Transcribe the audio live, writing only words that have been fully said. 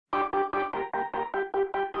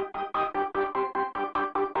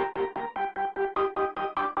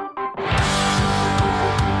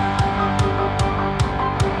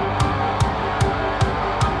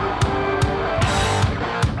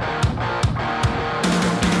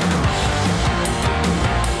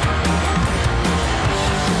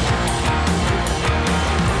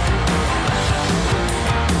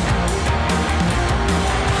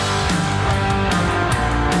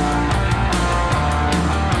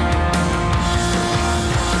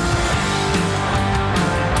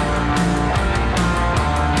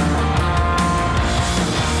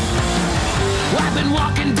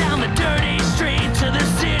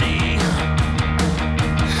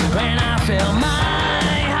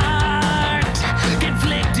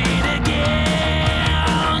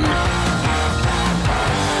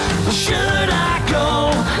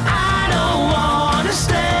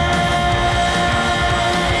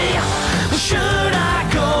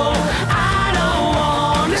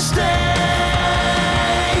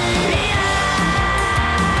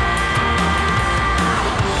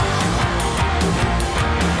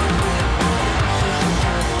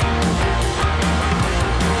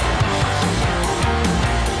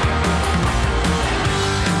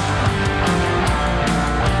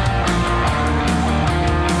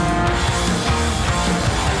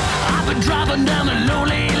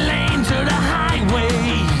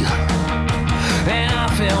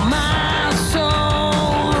feel my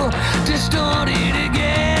soul distorted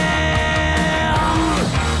again.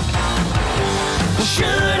 Should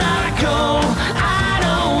I go? I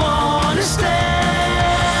don't want to stay.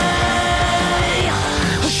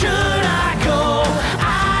 Should I go?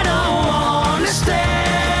 I don't want to stay.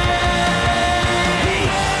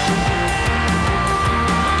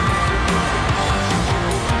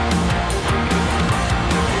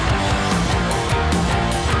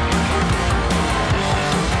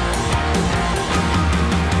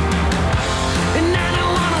 And I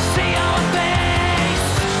don't want to see your face,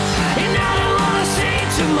 and I don't want to see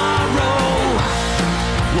tomorrow.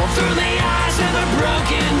 Well, through the eyes of a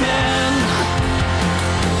broken man.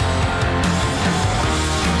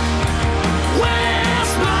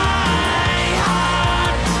 Where's my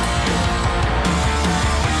heart?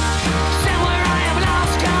 Somewhere I have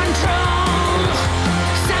lost control.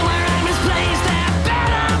 Somewhere I misplaced that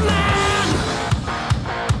better man.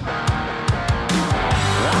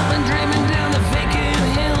 I've been dreaming down the vacant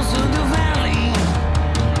hills of the valley,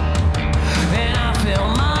 and I feel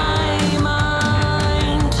my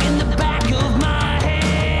mind in the back of my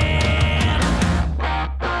head.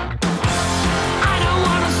 I don't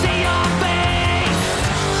want to see your face.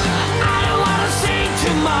 I don't want to see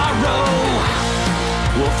tomorrow.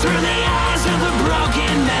 Well, through the eyes of a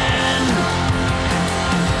broken man.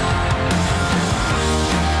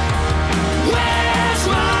 Where's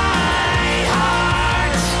my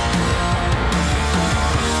heart?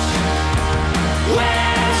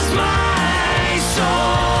 Where's my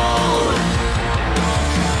soul?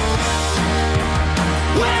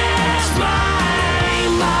 Where's my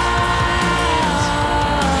mind?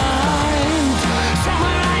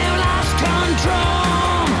 Somewhere I have lost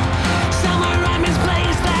control. Somewhere I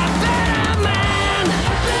misplaced that better man.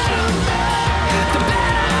 The better man. The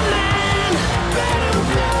better man.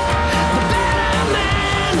 The better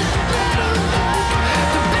man.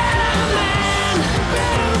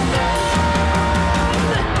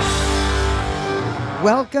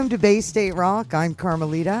 Welcome to Bay State Rock. I'm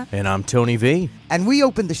Carmelita, And I'm Tony V. and we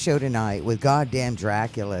opened the show tonight with Goddamn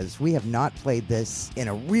Draculas. We have not played this in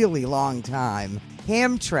a really long time.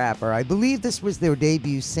 Ham Trapper, I believe this was their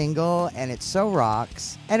debut single, and it so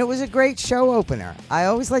rocks. And it was a great show opener. I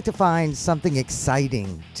always like to find something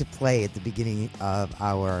exciting to play at the beginning of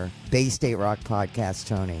our Bay State Rock podcast,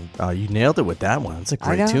 Tony. You nailed it with that one. It's a I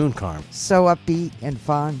great know. tune, Carm. So upbeat and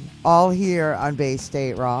fun, all here on Bay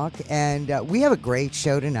State Rock. And we have a great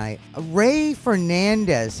show tonight. Ray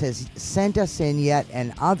Fernandez has sent us in yet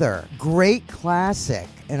another great classic.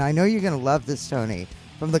 And I know you're going to love this, Tony,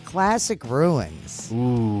 from the Classic Ruins.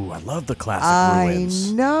 Ooh, I love the classic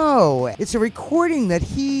ruins. I know. It's a recording that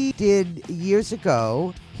he did years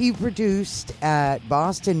ago. He produced at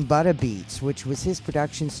Boston Butter Beats, which was his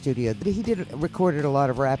production studio. He recorded a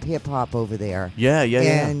lot of rap hip hop over there. Yeah.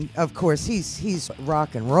 And of course, he's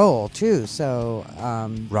rock and roll too. So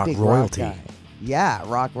Rock big royalty. Rock guy. Yeah,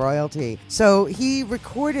 rock royalty. So he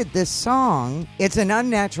recorded this song. It's an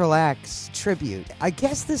Unnatural Acts tribute. I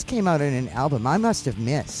guess this came out in an album I must have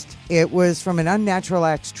missed. It was from an Unnatural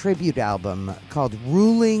Acts tribute album called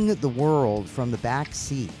Ruling the World from the Back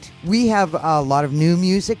Seat. We have a lot of new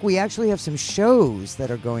music. We actually have some shows that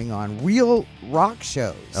are going on, real rock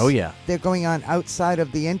shows. Oh, yeah. They're going on outside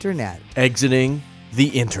of the internet. Exiting the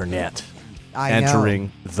internet. I know.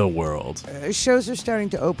 Entering the world. Shows are starting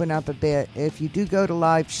to open up a bit. If you do go to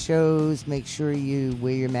live shows, make sure you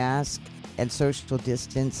wear your mask and social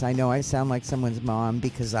distance. I know I sound like someone's mom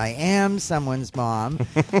because I am someone's mom,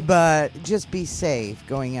 but just be safe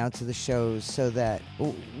going out to the shows so that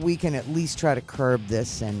we can at least try to curb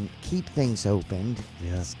this and keep things opened.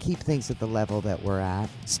 Yes. Keep things at the level that we're at.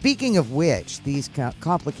 Speaking of which, these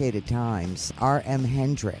complicated times, R.M.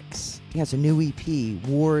 Hendrix. He has a new EP,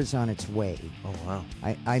 War's on its way. Oh, wow.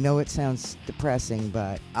 I know it sounds depressing,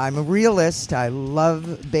 but I'm a realist. I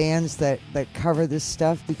love bands that cover this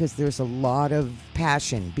stuff because there's a lot of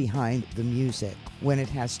passion behind the music when it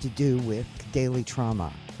has to do with daily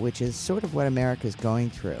trauma, which is sort of what America's going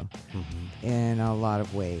through in a lot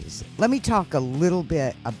of ways. Let me talk a little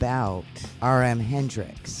bit about R.M.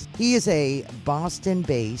 Hendrix. He is a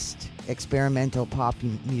Boston-based experimental pop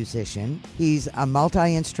musician. He's a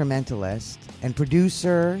multi-instrumentalist and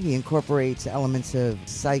producer. He incorporates elements of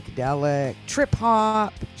psychedelic,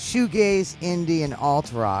 trip-hop, shoegaze, indie, and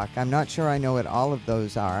alt-rock. I'm not sure I know what all of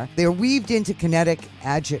those are. They're weaved into kinetic,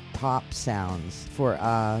 agit pop sounds for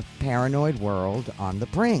a paranoid world on the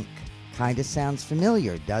brink. Kinda sounds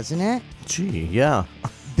familiar, doesn't it? Gee, yeah.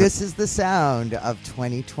 This is the sound of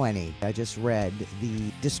 2020. I just read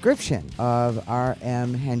the description of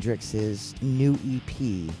R.M. Hendrix's new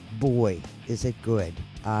EP. Boy, is it good.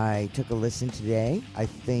 I took a listen today. I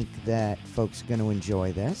think that folks are going to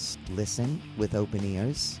enjoy this. Listen with open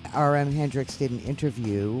ears. R.M. Hendrix did an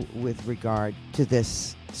interview with regard to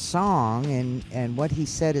this song, and what he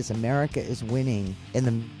said is America is winning in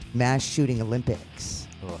the mass shooting Olympics.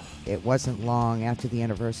 Ugh. It wasn't long after the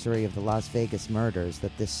anniversary of the Las Vegas murders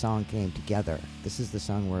that this song came together. This is the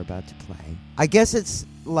song we're about to play. I guess it's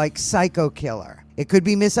like Psycho Killer. It could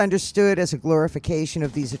be misunderstood as a glorification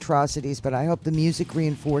of these atrocities, but I hope the music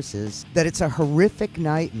reinforces that it's a horrific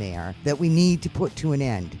nightmare that we need to put to an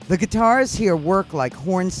end. The guitars here work like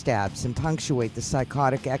horn stabs and punctuate the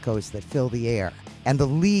psychotic echoes that fill the air, and the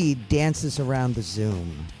lead dances around the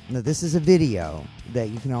zoom. Now, this is a video that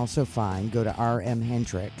you can also find. Go to R.M.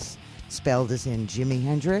 Hendrix, spelled as in Jimi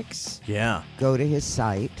Hendrix. Yeah. Go to his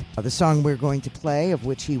site. The song we're going to play, of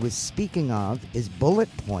which he was speaking of, is Bullet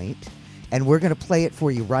Point, and we're going to play it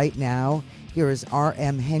for you right now. Here is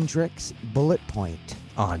R.M. Hendrix, Bullet Point.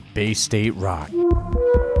 On Bay State Rock.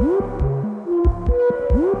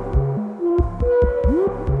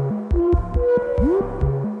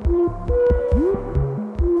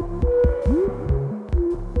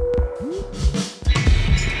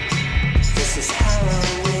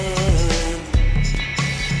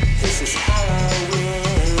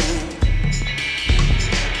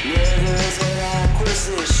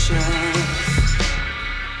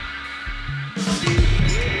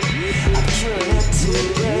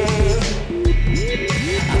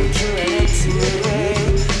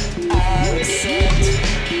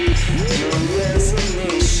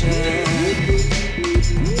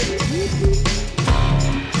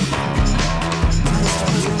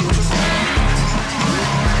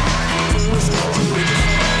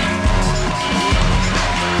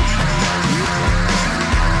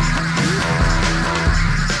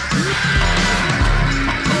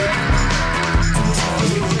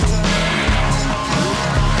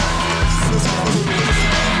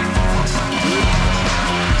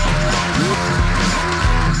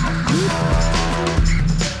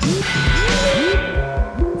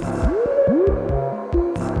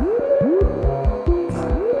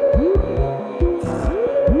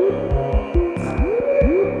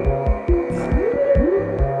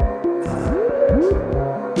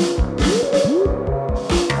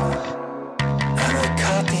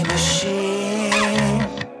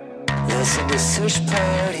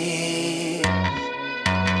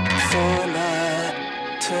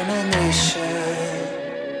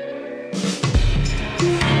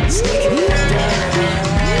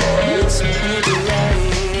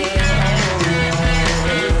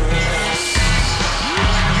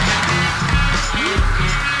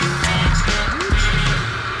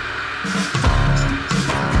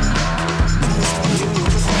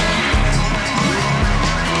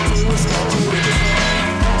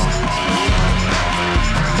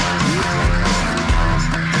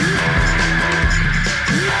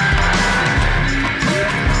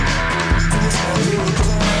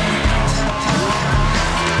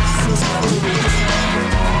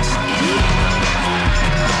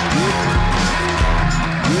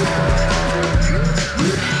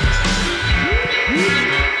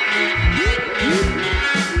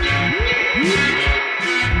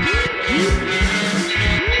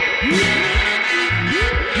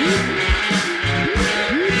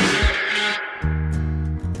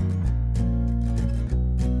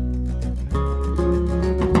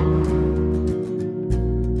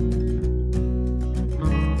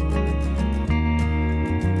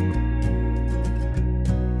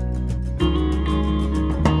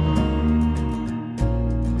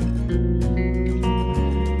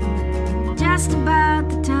 Just about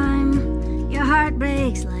the time your heart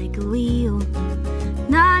breaks like a wheel,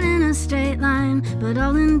 not in a straight line, but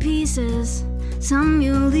all in pieces. Some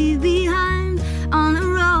you'll leave behind on the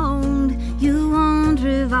road. You won't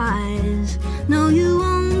revise, no, you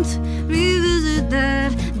won't revisit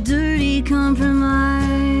that dirty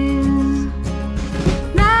compromise.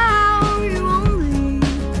 Now you're only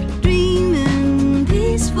dreaming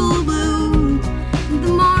peaceful blue.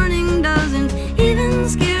 The morning doesn't even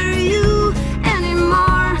scare you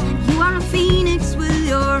anymore. You are a phoenix with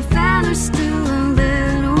your feathers still in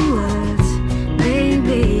bed. Oh, what,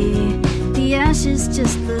 baby? The ashes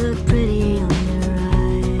just look pretty on your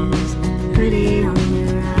eyes, pretty on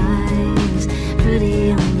your eyes,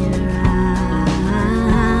 pretty on your eyes.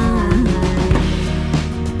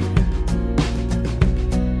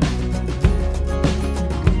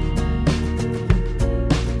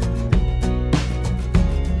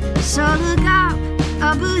 So look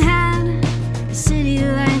up ahead, the city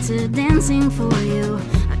lights are dancing for you. Or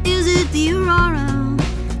is it the aurora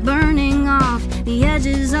burning off the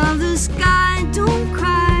edges of the sky? Don't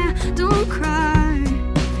cry.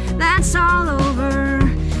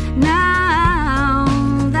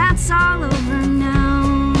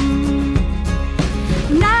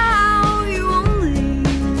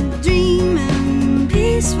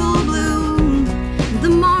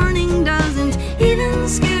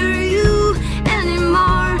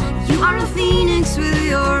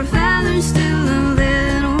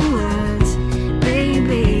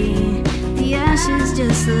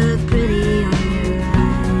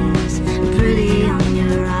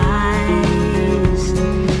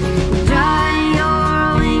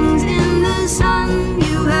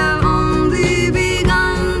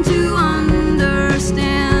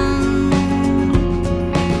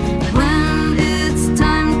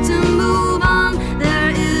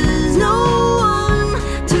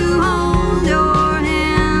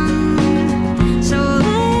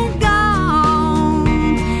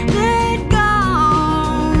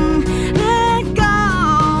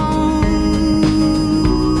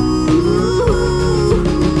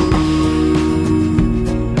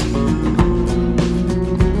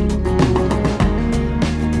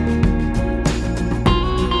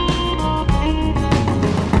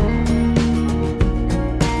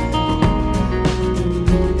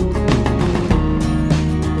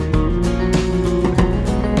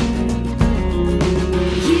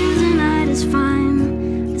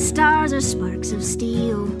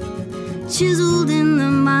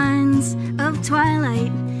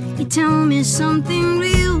 You tell me something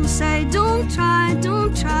real, say don't try,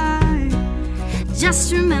 don't try.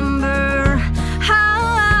 Just remember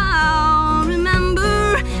how, remember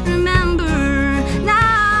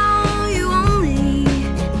now you only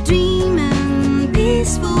dream in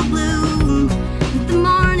peaceful blue. The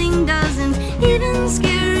morning doesn't even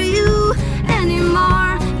scare you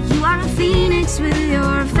anymore. You are a phoenix with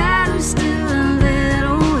your feathers still a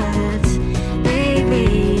little wet,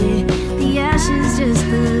 baby. The ashes just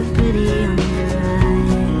look pretty on your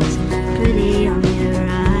eyes, pretty on your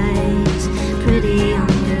eyes, pretty on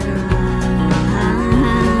your eyes.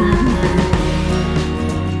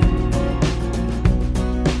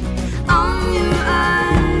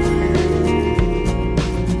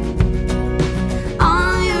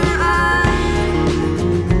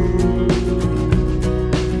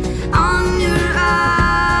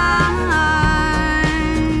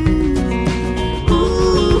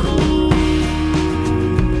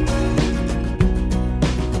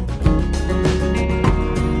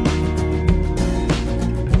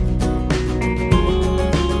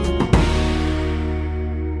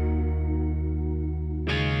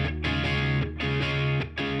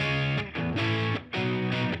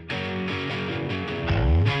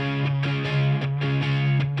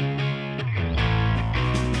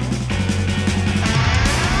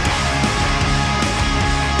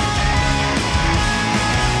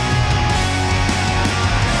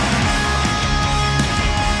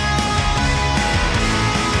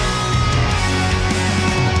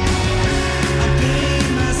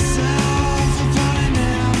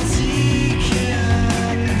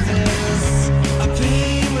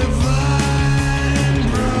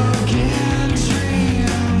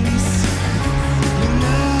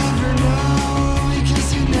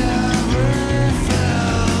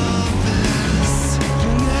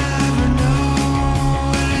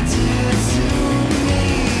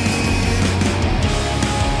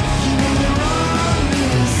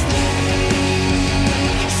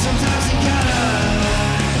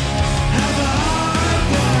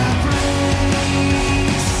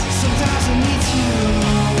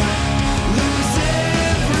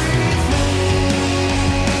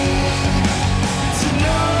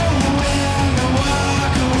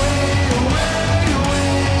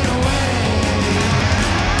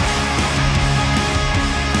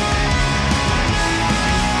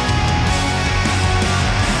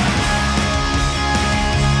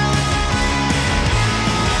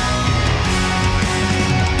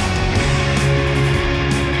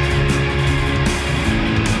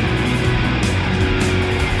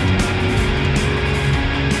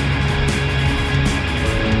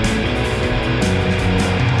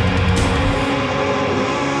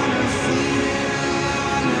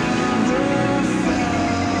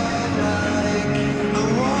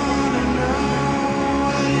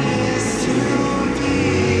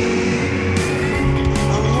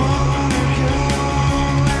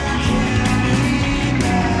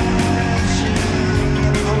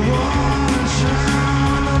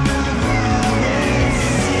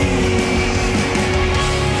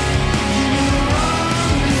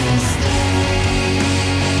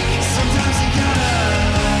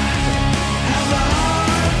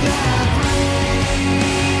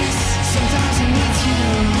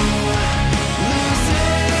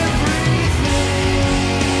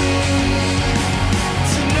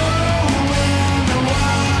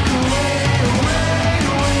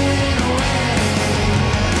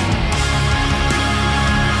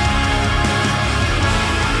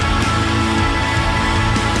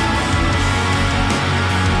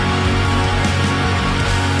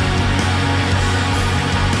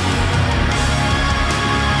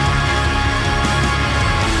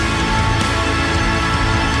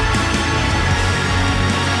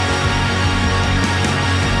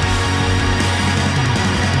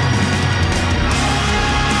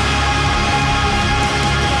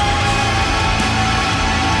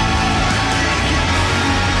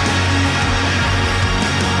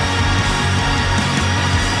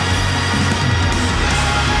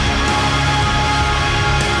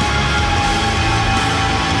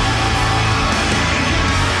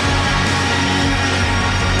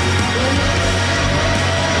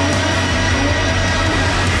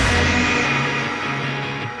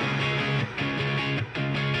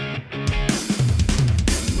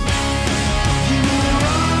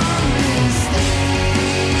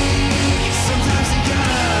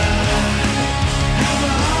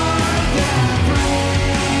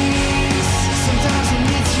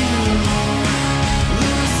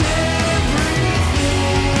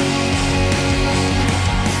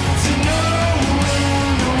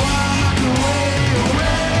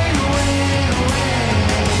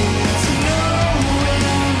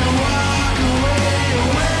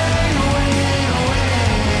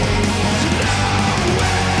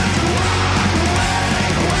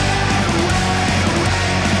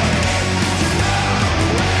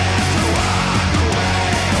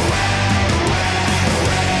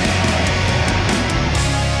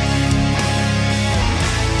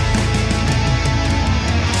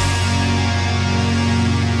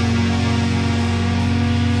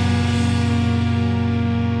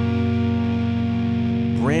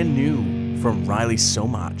 brand new from Riley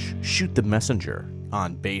Somach, Shoot the Messenger,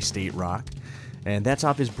 on Bay State Rock. And that's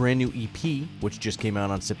off his brand new EP, which just came out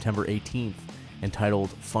on September 18th, entitled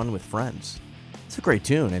Fun with Friends. It's a great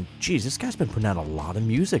tune, and geez, this guy's been putting out a lot of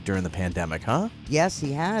music during the pandemic, huh? Yes,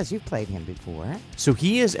 he has. You've played him before. So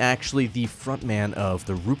he is actually the frontman of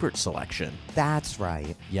the Rupert Selection. That's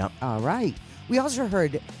right. Yep. All right. We also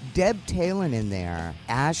heard Deb Talon in there,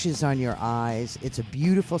 Ashes on Your Eyes. It's a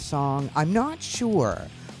beautiful song. I'm not sure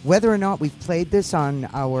whether or not we've played this on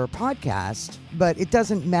our podcast, but it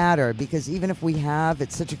doesn't matter because even if we have,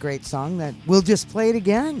 it's such a great song that we'll just play it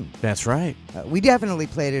again. That's right. We definitely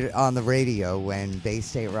played it on the radio when Bay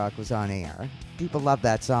State Rock was on air. People love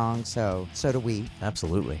that song, so do we.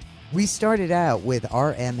 Absolutely. We started out with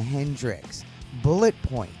R.M. Hendrix, Bullet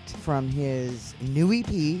Point, from his new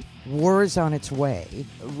EP, War is on Its Way,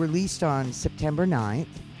 released on September 9th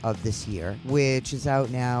of this year, which is out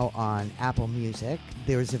now on Apple Music.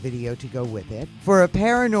 There's a video to go with it. For a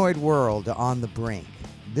paranoid world on the brink,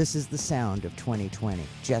 this is the sound of 2020.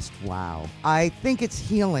 Just wow. I think it's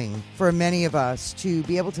healing for many of us to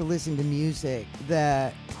be able to listen to music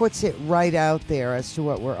that puts it right out there as to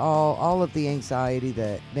what we're all of the anxiety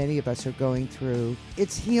that many of us are going through.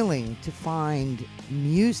 It's healing to find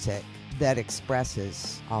music that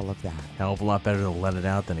expresses all of that. Hell of a lot better to let it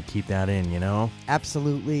out than to keep that in, you know?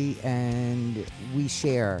 Absolutely, and we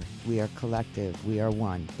share. We are collective. We are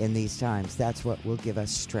one in these times. That's what will give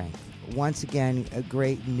us strength. Once again, a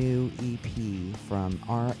great new EP from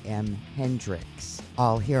R.M. Hendrix,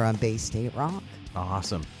 all here on Bay State Rock.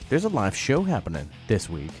 Awesome. There's a live show happening this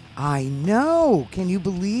week. I know. Can you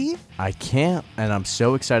believe? I can't, and I'm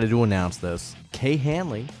so excited to announce this. Kay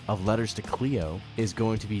Hanley of Letters to Cleo is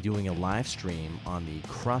going to be doing a live stream on the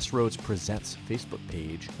Crossroads Presents Facebook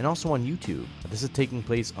page and also on YouTube. This is taking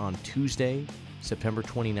place on Tuesday, September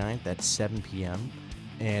 29th at 7 p.m.,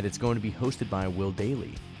 and it's going to be hosted by Will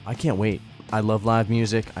Daly. I can't wait. I love live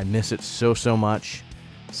music. I miss it so much.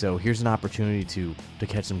 So here's an opportunity to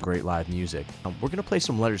catch some great live music. We're going to play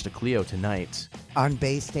some Letters to Cleo tonight. On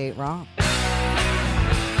Bay State Rock.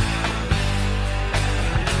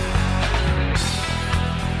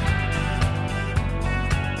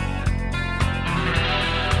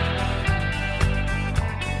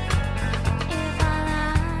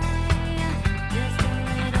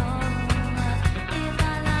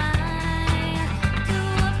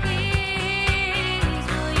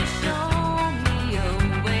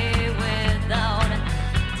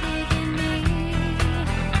 Taking me,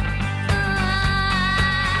 oh,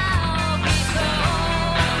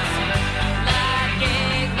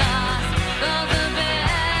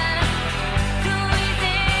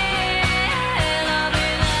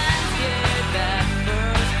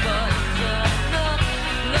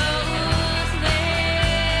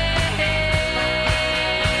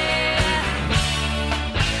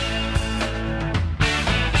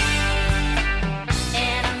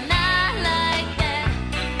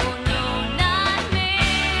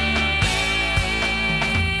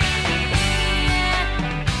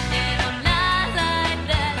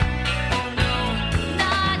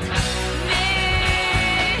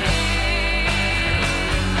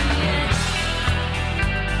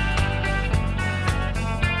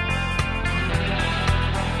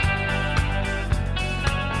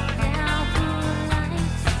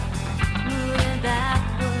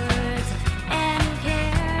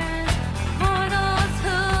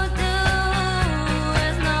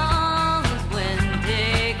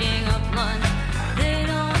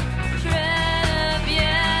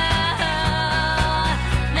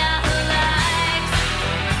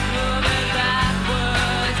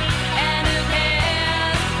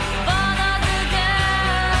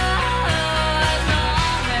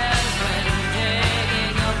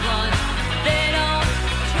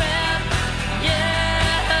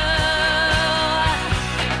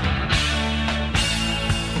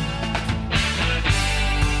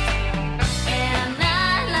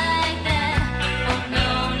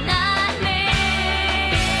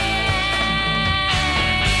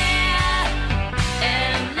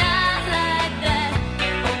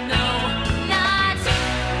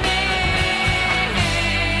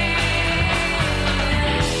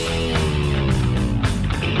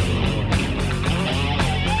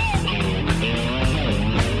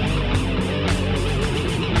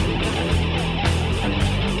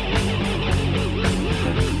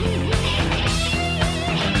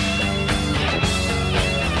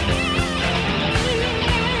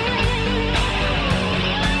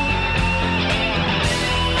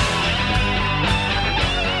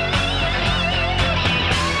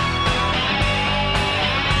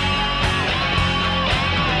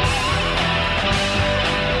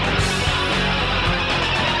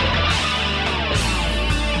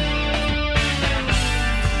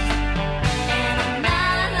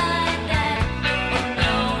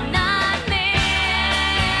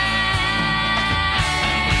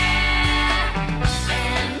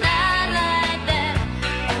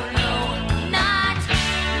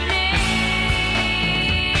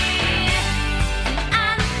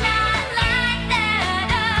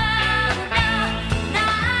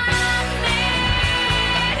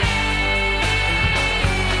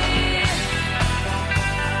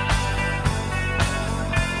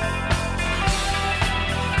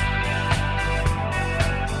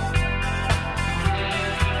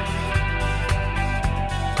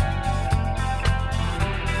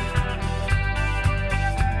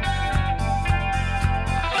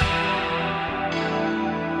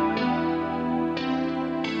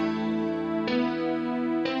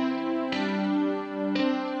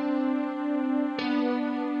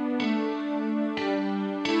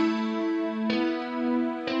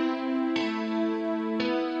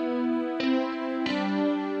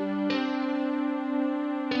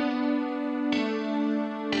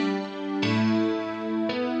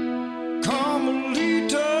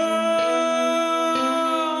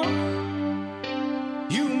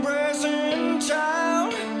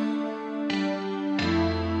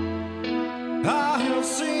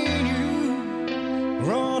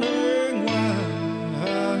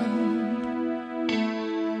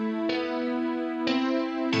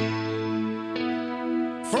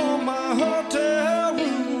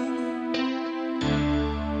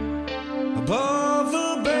 above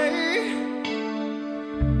the bay.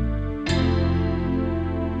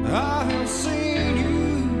 I have seen you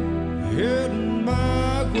heading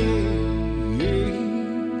my way,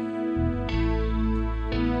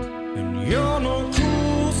 and you're no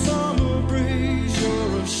cool summer breeze,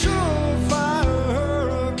 you're a surefire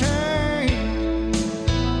hurricane,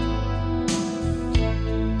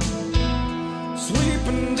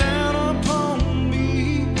 sweeping down upon me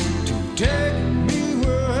to take me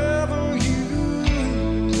wherever you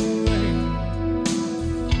aim.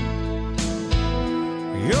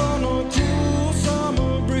 You're no cool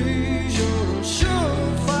summer breeze, you're a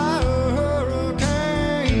surefire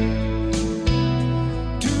hurricane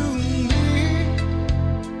to me,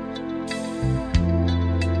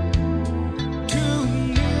 to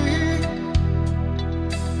me.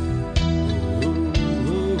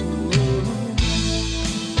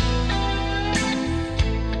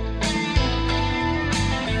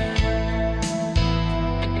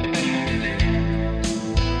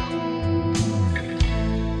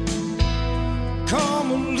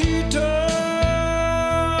 Carmelita,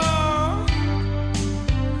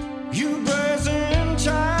 you brazen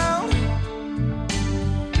child,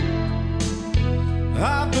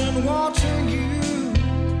 I've been watching you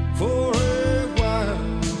for a while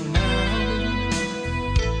now,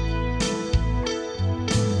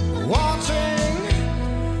 watching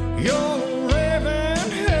your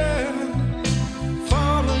raven hair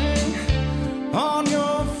falling on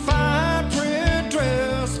your fine print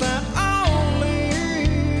dress that only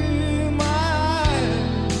my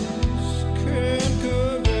eyes can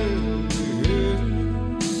caress.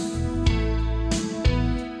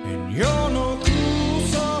 And you're no cool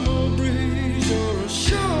summer breeze,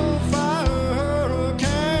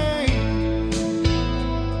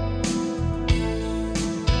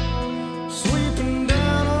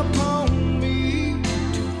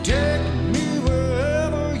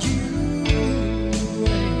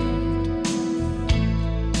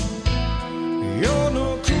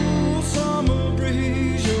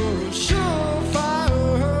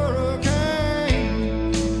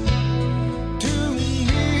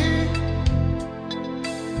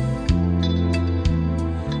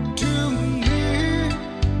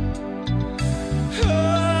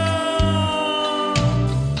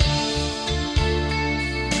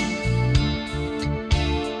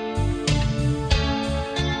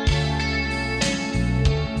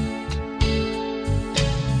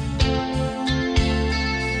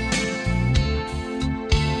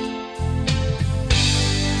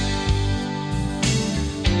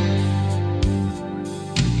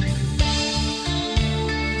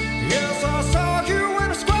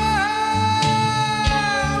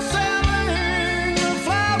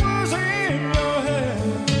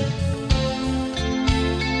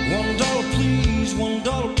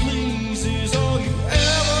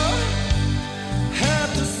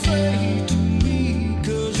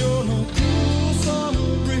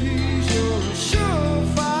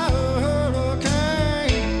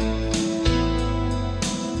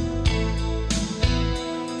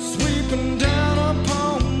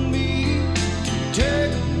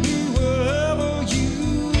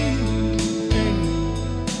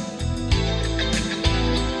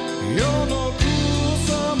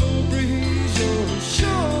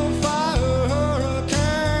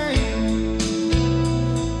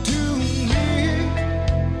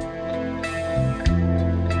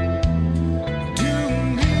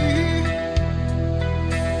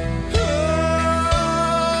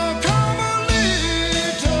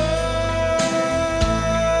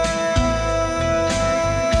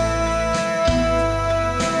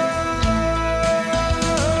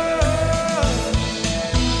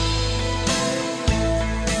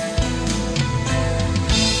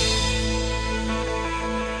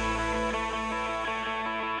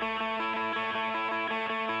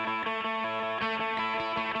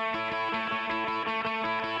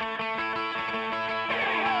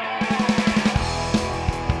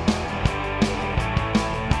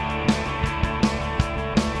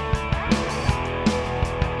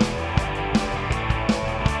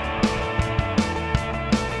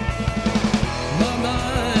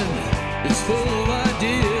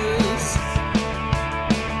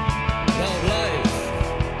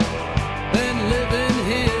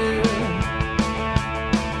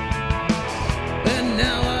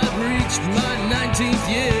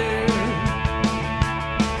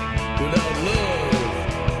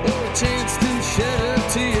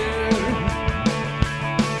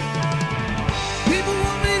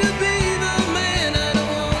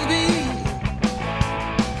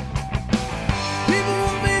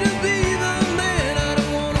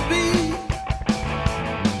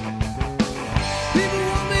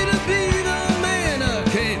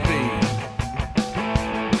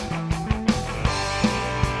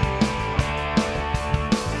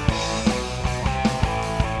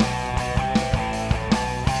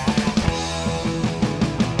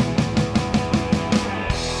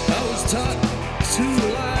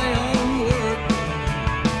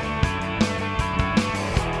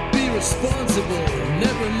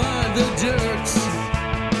 jerks.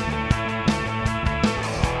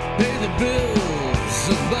 Pay the bills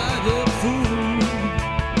and buy the food.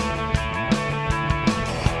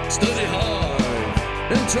 Study hard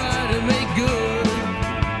and try to make good.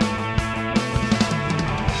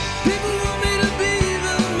 People want me to be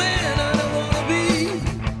the man I don't wanna be.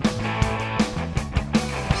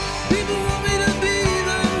 People want me to be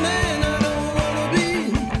the man I don't wanna be.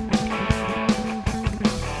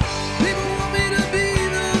 People want me to be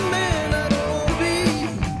the man I don't wanna be.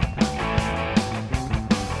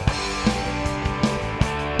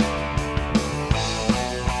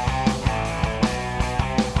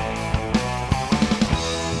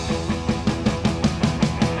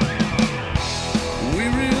 We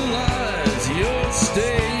realize your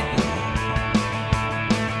state.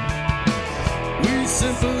 We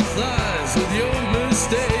sympathize with your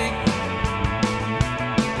mistake.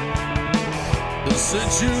 The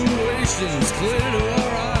situation's clear to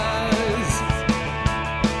our eyes.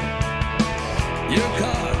 You're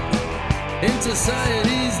caught in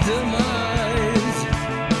society's demise.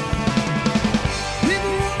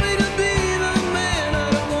 People want me to be the man I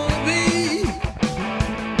don't wanna be.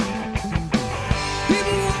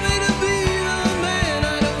 People want me to be the man I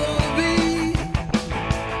don't wanna be.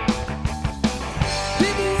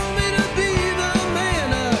 People want me to be the man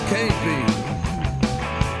I can't be.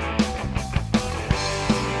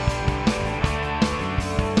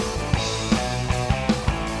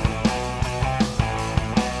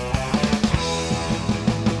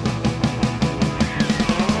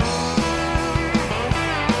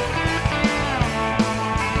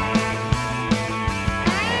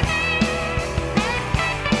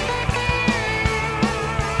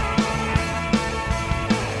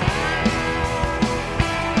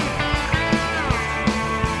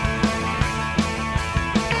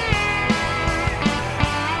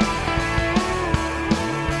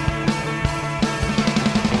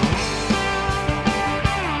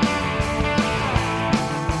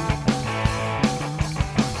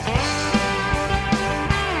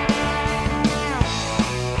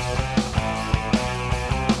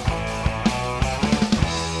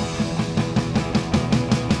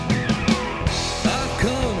 I've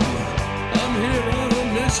come, I'm here on a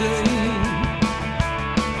mission,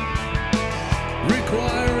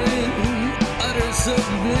 requiring utter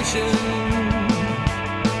submission,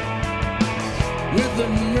 with the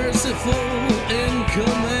merciful in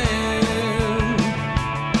command.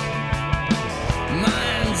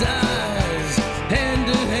 Mind's eyes, hand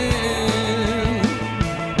in hand.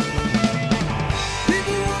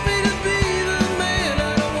 People want me to be the man I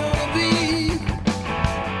don't wanna be.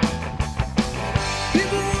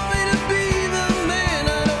 People want me to be the man I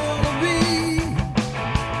don't wanna be.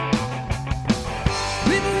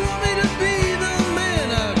 People want me to be the man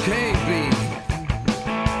I can't be.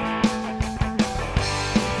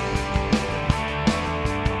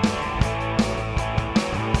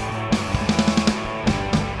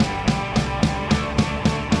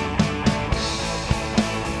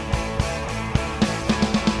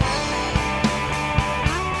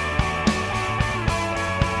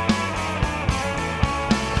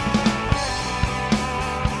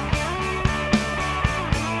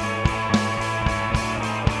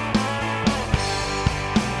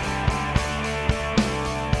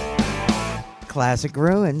 Classic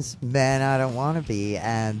Ruins, Man I Don't Want to Be,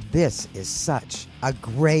 and this is such a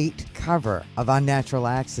great cover of Unnatural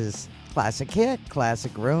Axe's classic hit.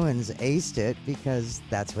 Classic Ruins aced it because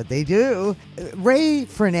that's what they do. Ray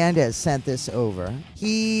Fernandez sent this over.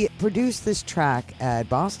 He produced this track at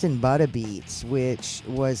Boston Butter Beats, which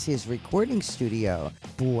was his recording studio.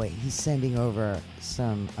 Boy, he's sending over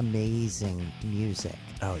some amazing music.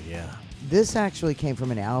 Oh, yeah. This actually came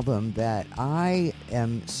from an album that I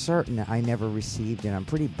am certain I never received, and I'm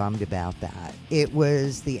pretty bummed about that. It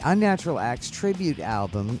was the Unnatural Axe tribute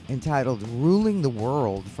album entitled Ruling the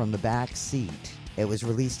World from the Back Seat. It was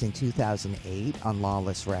released in 2008 on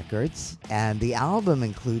Lawless Records, and the album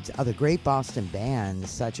includes other great Boston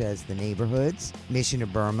bands such as The Neighborhoods, Mission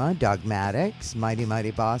of Burma, Dogmatics, Mighty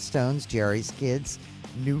Mighty Bosstones, Jerry's Kids,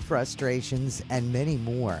 New Frustrations, and many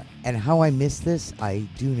more. And how I missed this, I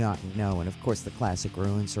do not know. And of course, the Classic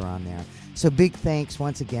Ruins are on there. So big thanks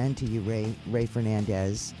once again to you, Ray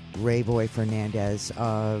Fernandez, Ray Boy Fernandez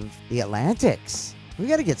of the Atlantics. We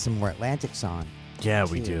got to get some more Atlantics on. Yeah,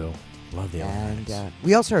 we too. do. Love the And Atlantics.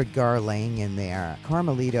 we also heard Garlang in there.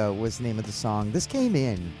 Carmelito was the name of the song. This came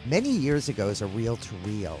in many years ago as a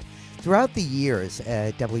reel-to-reel. Throughout the years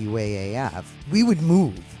at WAAF, we would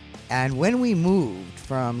move. And when we moved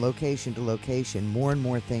from location to location, more and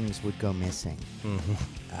more things would go missing.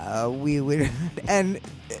 we would, and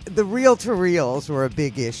the reel-to-reels were a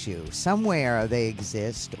big issue. Somewhere they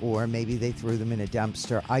exist, or maybe they threw them in a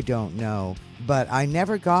dumpster. I don't know. But I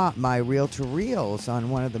never got my reel-to-reels on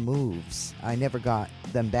one of the moves. I never got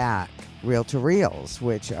them back. Reel-to-reels,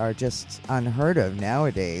 which are just unheard of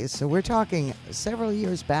nowadays. So we're talking several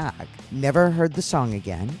years back. Never heard the song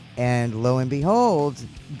again. And lo and behold,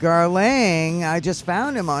 Garlang, I just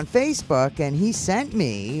found him on Facebook, and he sent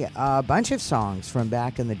me a bunch of songs from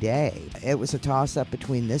back in the day. It was a toss-up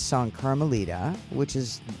between this song, Carmelita, which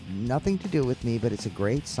is nothing to do with me, but it's a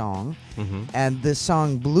great song, and the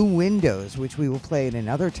song Blue Windows, which we will play at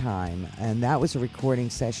another time. And that was a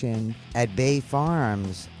recording session at Bay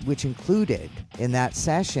Farms, which included in that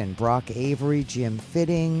session Brock Avery, Jim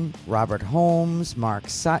Fitting, Robert Holmes, Mark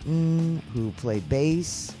Sutton, who played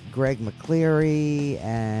bass, Greg McCleary,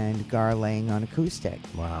 and Garlang on acoustic.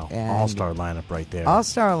 Wow. And All-star lineup right there.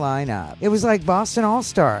 All-star lineup. It was like Boston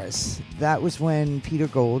All-Stars. That was when Peter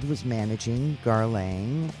Gold was managing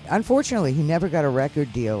Garlang. Unfortunately, he never got a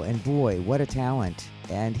record deal, and boy, what a talent.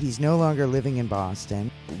 And he's no longer living in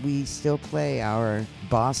Boston. We still play our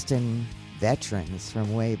Boston veterans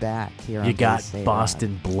from way back here on You got Bay State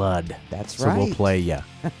Boston Rock. blood. That's so right. we'll play ya.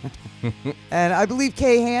 And I believe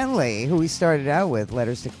Kay Hanley, who we started out with,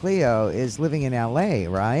 Letters to Cleo, is living in L.A.,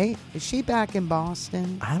 right? Is she back in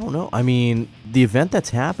Boston? I don't know. I mean, the event that's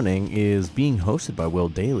happening is being hosted by Will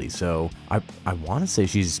Daly, so I want to say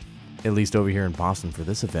she's at least over here in Boston for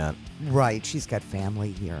this event. Right. She's got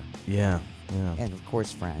family here. Yeah. And, of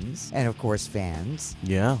course, friends. And, of course, fans.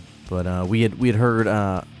 Yeah. But we had heard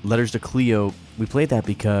Letters to Cleo. We played that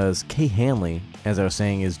because Kay Hanley, as I was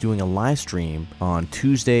saying, is doing a live stream on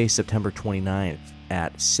Tuesday, September 29th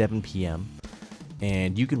at 7 p.m.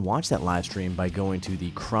 And you can watch that live stream by going to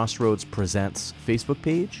the Crossroads Presents Facebook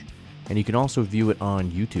page. And you can also view it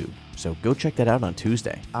on YouTube. So go check that out on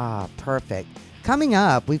Tuesday. Ah, perfect. Coming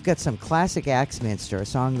up, we've got some classic Axminster, a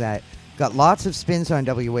song that got lots of spins on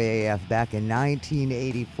WAAF back in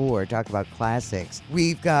 1984. Talk about classics.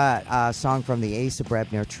 We've got a song from the Asa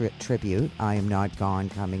Brebner tribute, I Am Not Gone,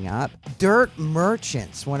 coming up. Dirt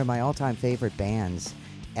Merchants, one of my all-time favorite bands.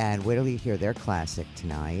 And wait till you hear their classic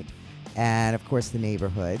tonight. And, of course, the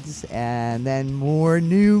Neighborhoods. And then more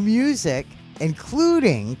new music,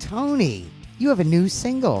 including Tony. You have a new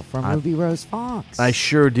single from Ruby Rose Fox. I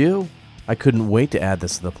sure do. I couldn't wait to add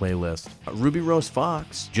this to the playlist. Ruby Rose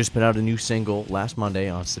Fox just put out a new single last Monday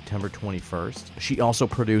on September 21st. She also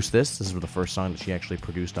produced this. This was the first song that she actually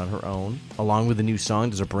produced on her own. Along with the new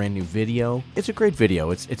song, there's a brand new video. It's a great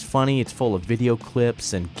video. It's funny. It's full of video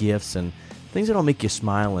clips and GIFs and things that'll make you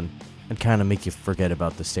smile and kind of make you forget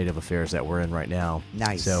about the state of affairs that we're in right now.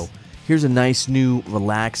 Nice. So here's a nice, new,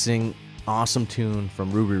 relaxing, awesome tune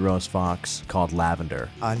from Ruby Rose Fox called Lavender.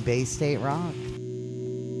 On Bay State Rock.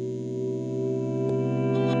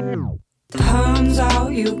 Turns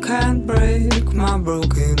out you can't break my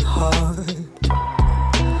broken heart.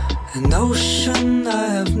 An ocean I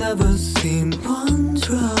have never seen one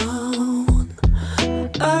drown.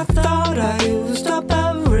 I thought I used up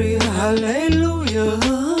every hallelujah,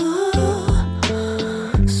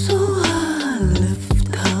 so I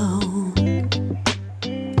lift down.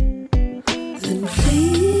 Then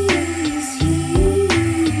please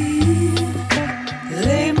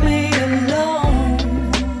leave me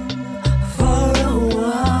alone for a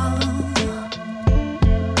while.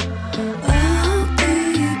 I'll be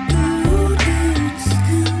broken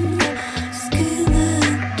skin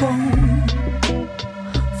and bone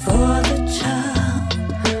for the child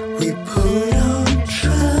we put on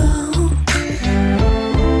trial.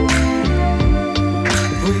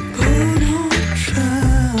 We put on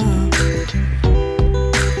trial.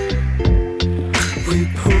 We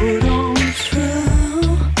put on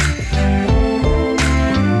trial.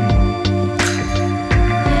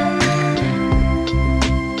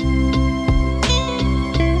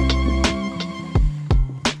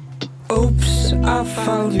 Oops, I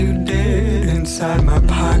found you dead inside my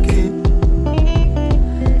pocket.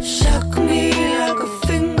 Shook me like a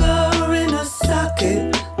finger in a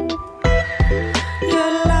socket.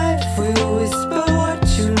 Your life will whisper what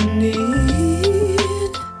you need.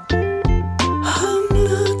 I'm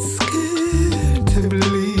not scared to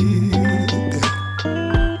bleed.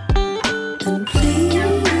 And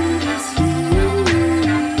please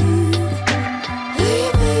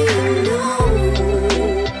leave me alone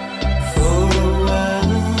for a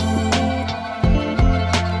while.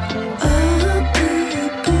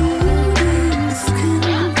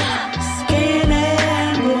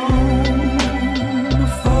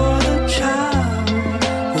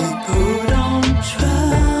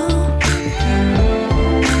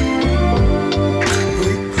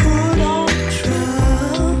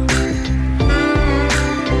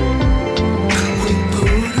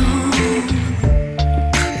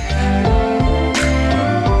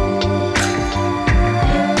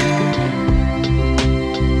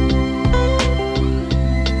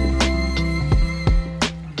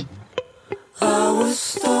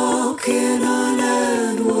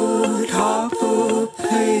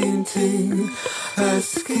 waiting,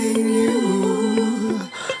 asking you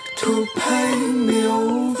to pay me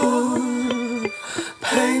over,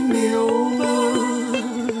 pay me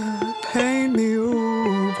over, pay me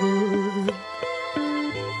over.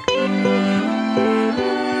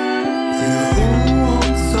 You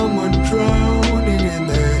want someone drowning in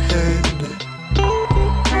their head,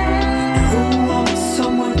 and who wants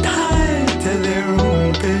someone tied to their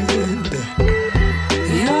own bed.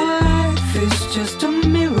 Your life is just a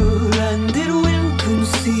mirror and it will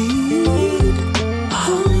concede.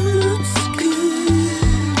 Oh, it's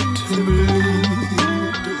good to bleed.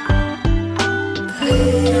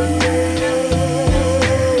 Please,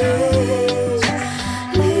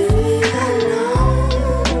 leave me alone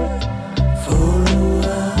for a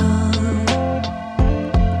while.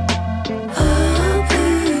 I'll be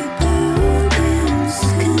broken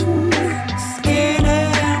skin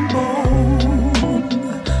and bone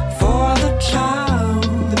for the child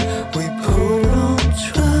we put on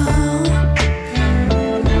trial.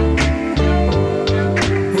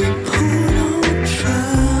 We put on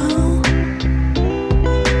trial.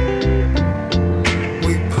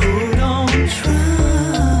 We put on trial.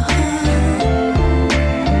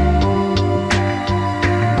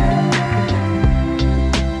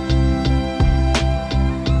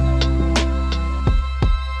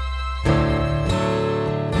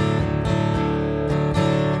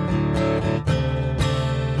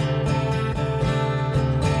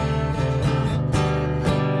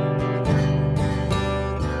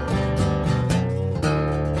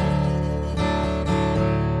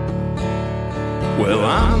 Well,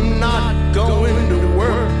 I'm not going to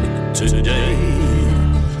work today.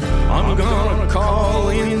 I'm gonna call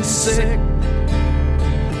in sick.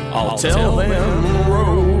 I'll tell them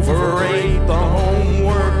Rover ate the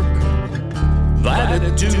homework.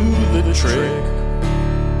 That'd do the trick.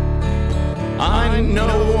 I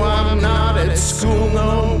know I'm not at school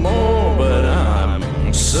no more, but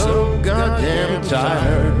I'm so goddamn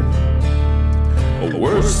tired. The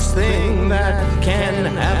worst thing that can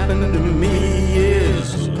happen to me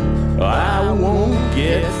is I won't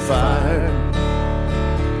get fired.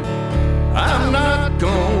 I'm not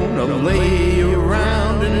gonna lay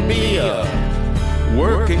around and be a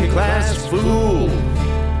working class fool.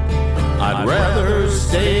 I'd rather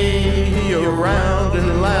stay around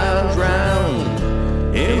and lounge round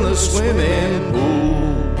in the swimming pool.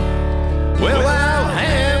 Well, I'll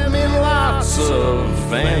have me lots of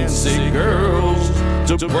fancy girls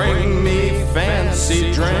to bring me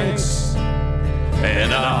fancy drinks,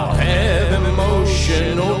 and I'll have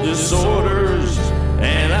emotional disorders,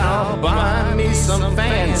 and I'll buy me some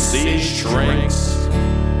fancy shrinks.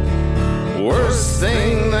 Worst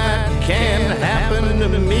thing that can happen to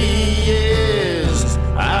me is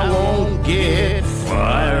I won't get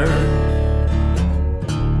fired.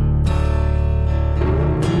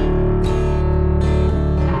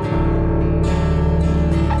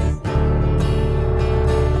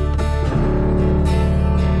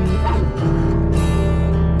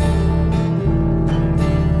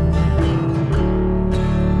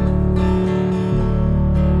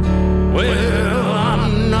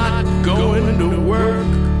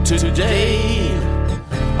 Today,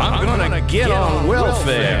 I'm gonna get on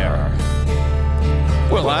welfare.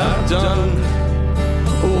 Well, I've done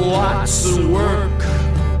lots of work.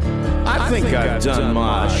 I think I've done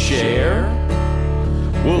my share.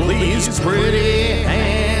 Well, these pretty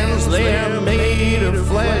hands, they're made of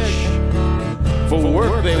flesh for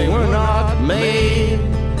work they were not made.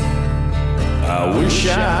 I wish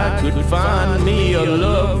I could find me a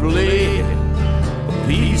lovely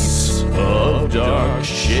piece of dark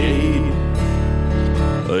shade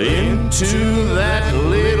into that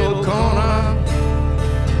little corner.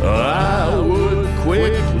 I would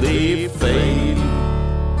quickly fade.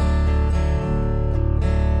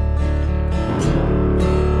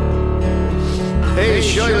 Hey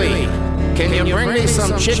Shirley, can you bring me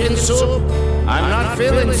some chicken soup? I'm not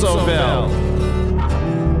feeling so well.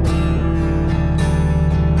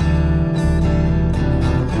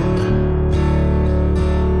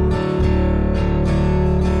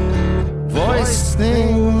 Voice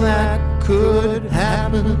thing that could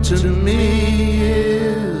happen to me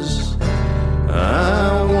is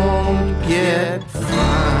I won't get fired.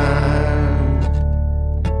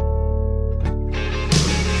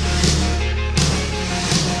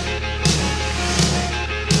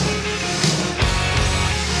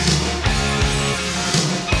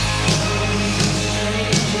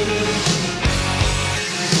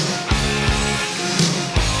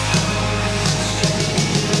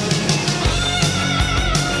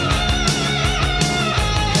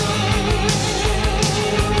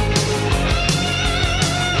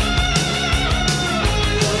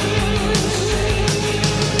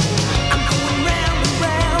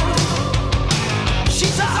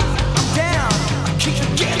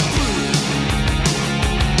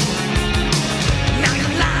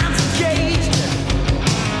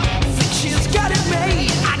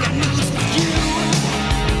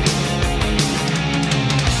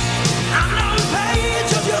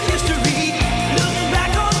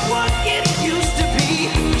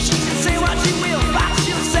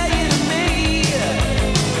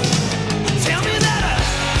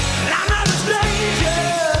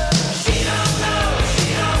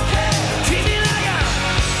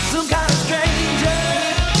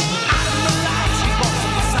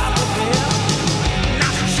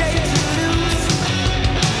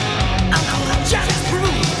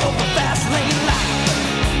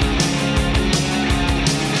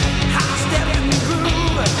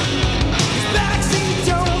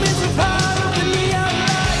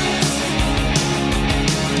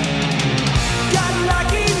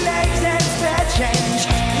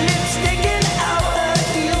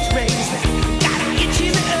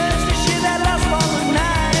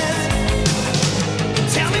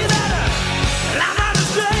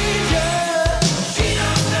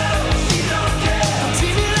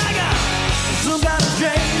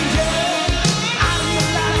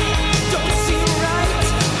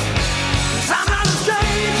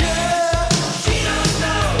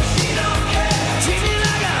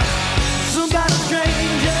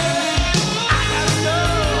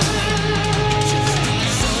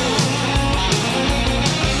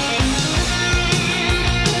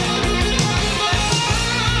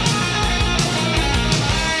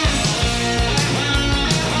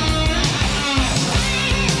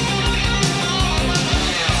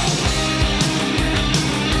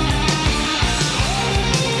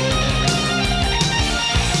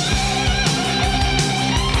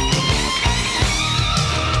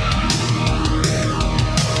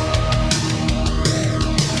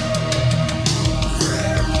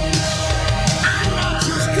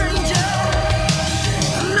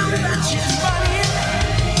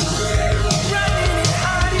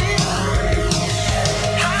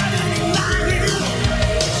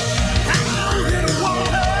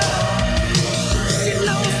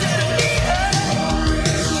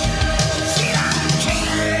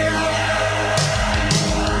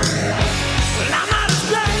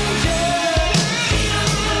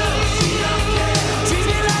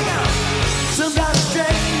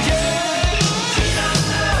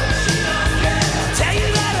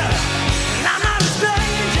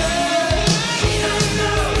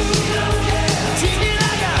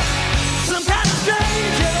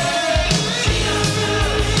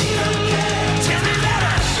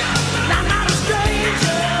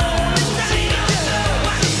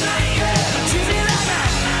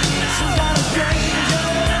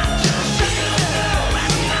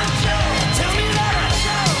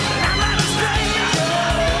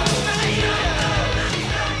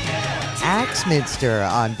 Axminster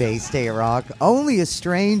on Bay State Rock, Only a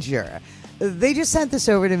Stranger. They just sent this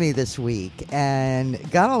over to me this week, and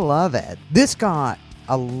gotta love it. This got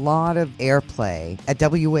a lot of airplay at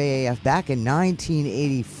WAAF back in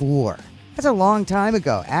 1984. That's a long time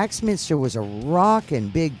ago. Axminster was a rockin'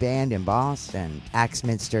 big band in Boston.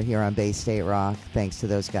 Axminster here on Bay State Rock. Thanks to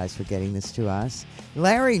those guys for getting this to us.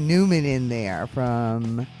 Larry Newman in there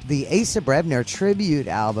from the Asa Brebner tribute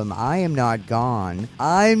album, I Am Not Gone.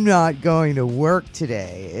 I'm Not Going to Work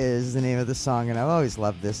Today is the name of the song, and I've always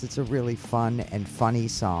loved this. It's a really fun and funny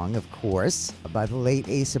song, of course, by the late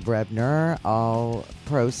Asa Brebner. All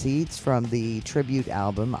proceeds from the tribute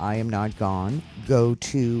album, I Am Not Gone, go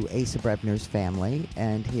to Asa Brebner's family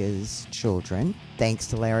and his children. Thanks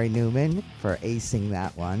to Larry Newman for acing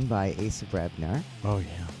that one by Asa Brebner. Oh,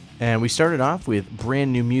 yeah. And we started off with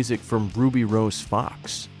brand new music from Ruby Rose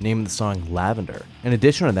Fox, named the song Lavender. In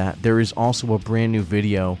addition to that, there is also a brand new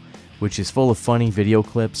video, which is full of funny video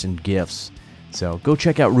clips and GIFs. So go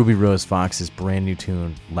check out Ruby Rose Fox's brand new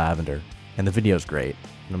tune, Lavender. And the video's great.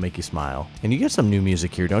 It'll make you smile. And you get some new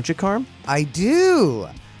music here, don't you, Carm? I do!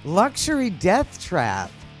 Luxury Death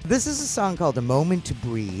Trap. This is a song called A Moment to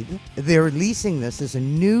Breathe. They're releasing this as a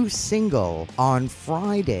new single on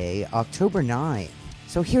Friday, October 9th.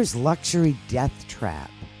 So here's Luxury Death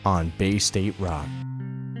Trap on Bay State Rock.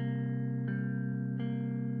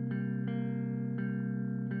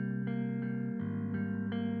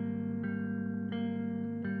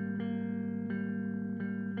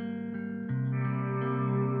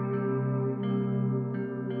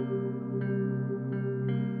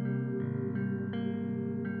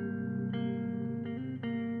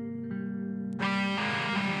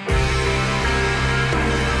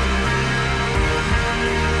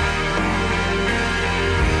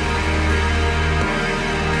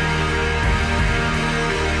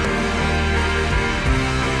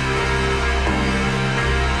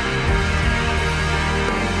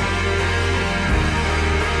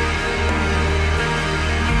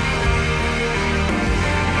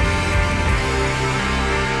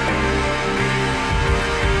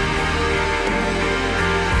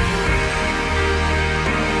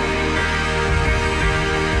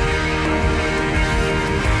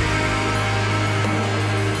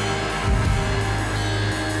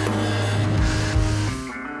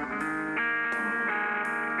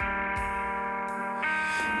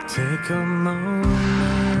 Take a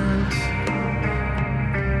moment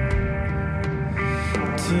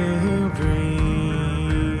to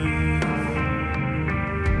breathe,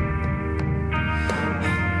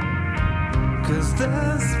 'cause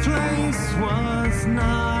this place was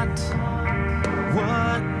not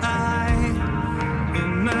what I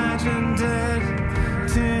imagined it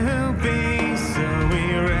to be, so we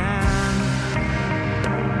ran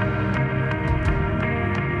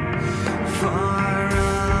far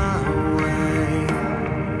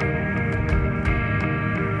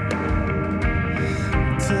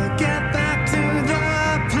to get back to the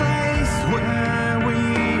place where we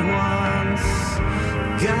once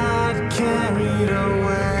got carried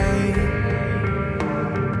away.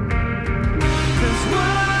 'Cause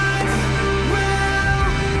what will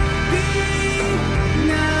be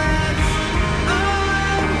next?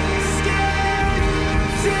 I'm scared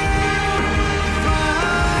to find.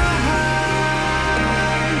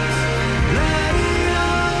 Let it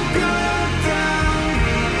all go down.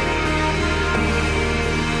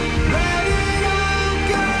 Let it all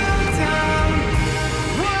go down.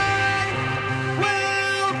 What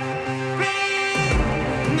will be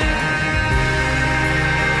next?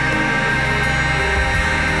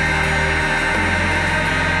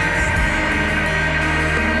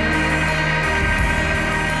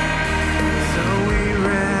 So we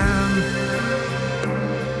ran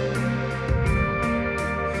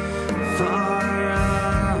far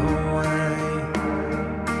away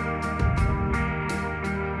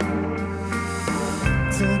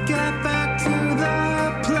to get back to the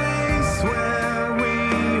place where we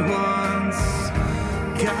once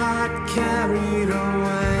got carried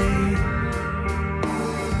away.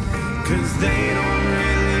 'Cause they don't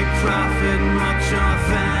really profit much off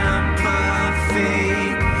empathy.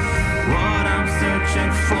 What I'm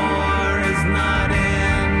searching for is not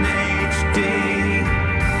in HD.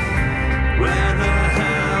 Where the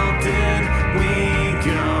hell did we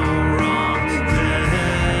go wrong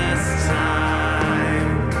this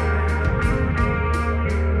time?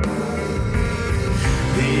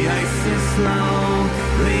 The ice is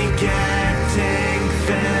slowly getting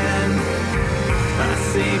thin. I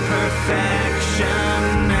see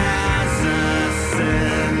perfection as a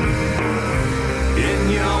sin. In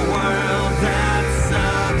your world that's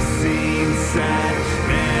obscene, set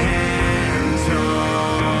in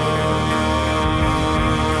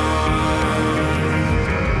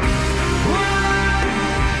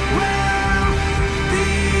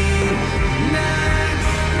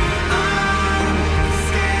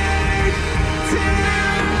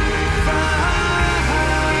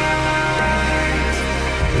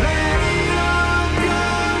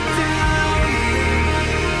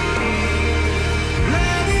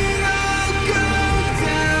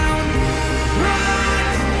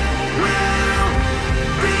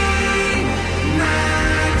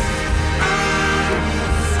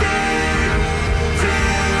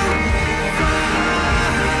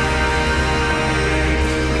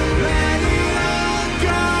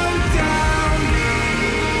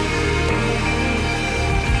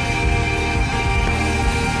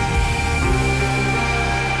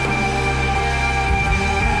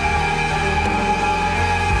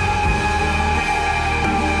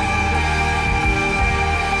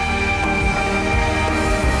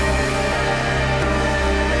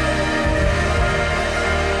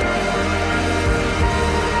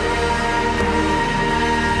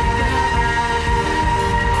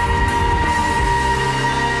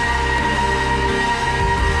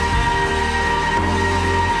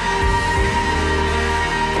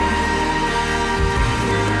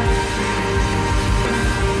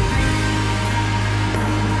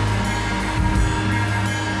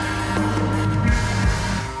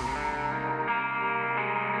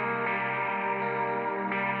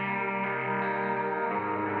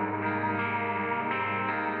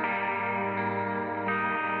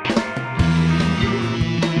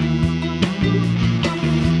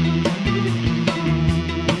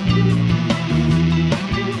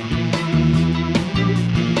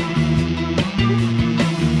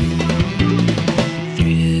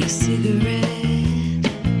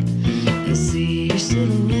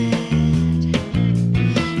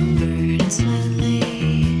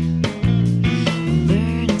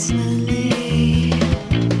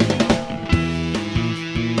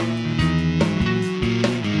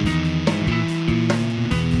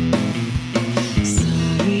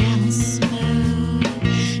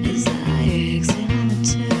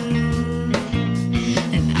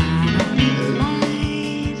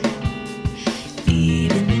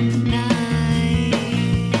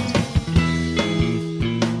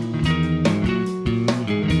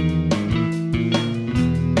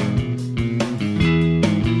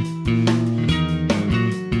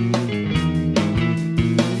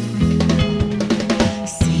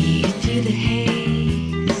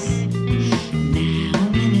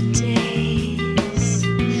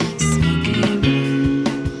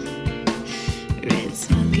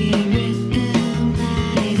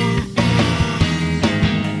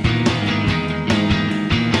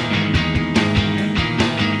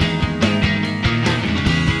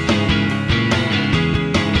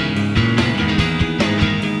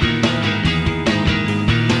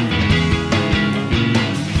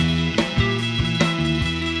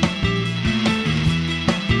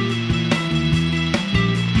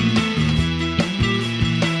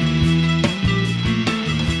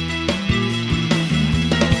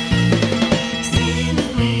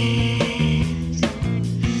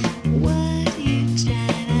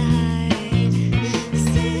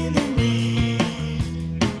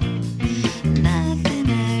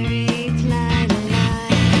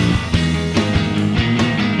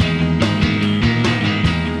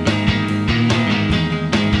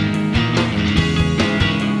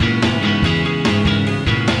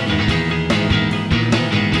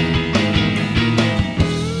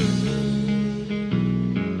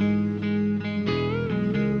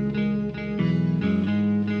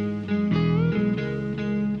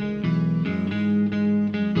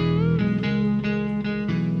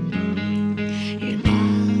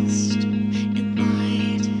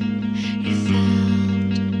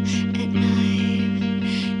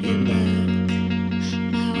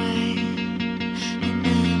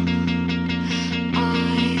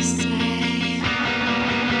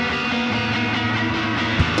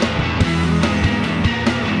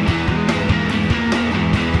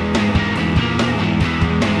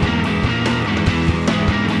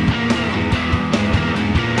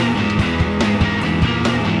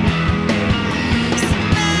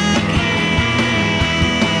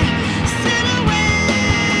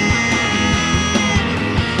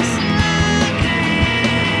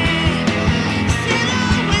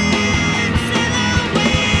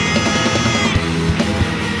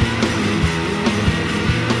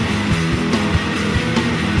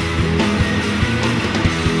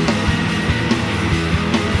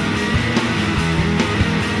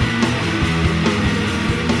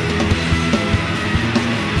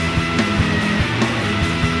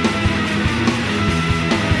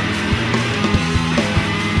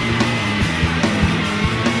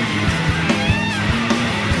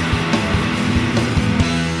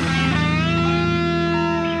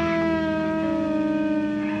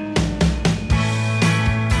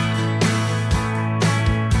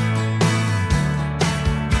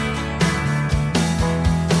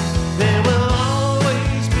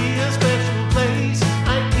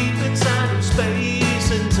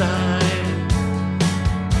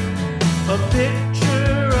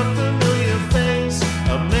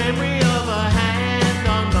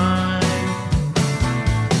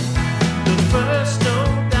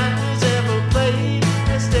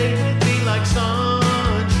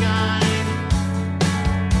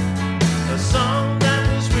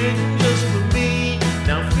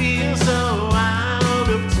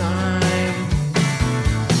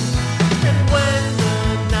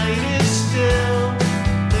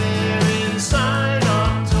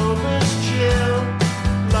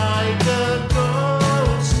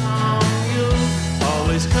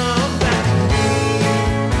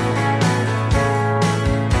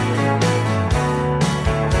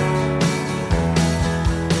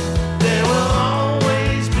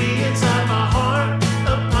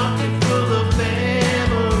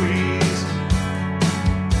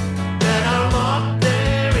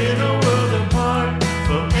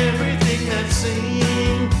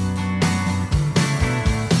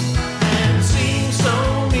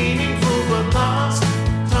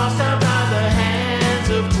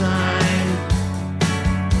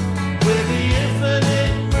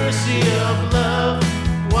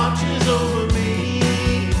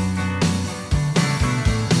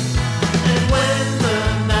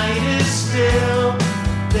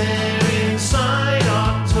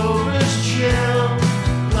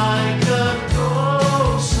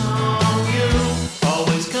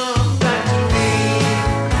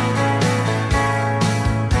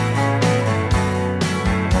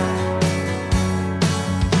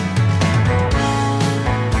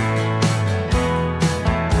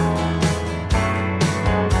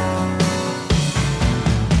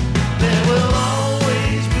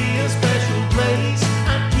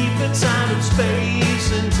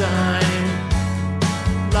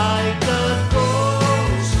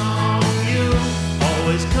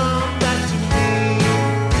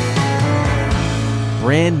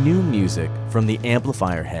brand new music from the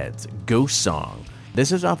Amplifier Heads, Ghost Song.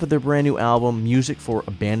 This is off of their brand new album, Music for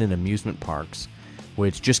Abandoned Amusement Parks,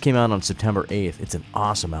 which just came out on September 8th. It's an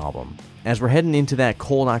awesome album. As we're heading into that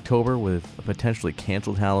cold October with a potentially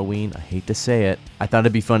canceled Halloween, I hate to say it, I thought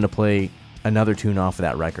it'd be fun to play another tune off of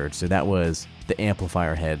that record. So that was the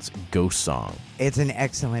Amplifier Heads' Ghost Song. It's an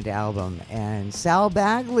excellent album, and Sal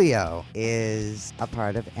Baglio is a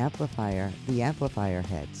part of the Amplifier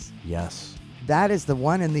Heads. Yes. That is the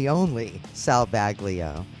one and the only Sal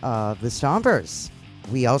Baglio of the Stompers.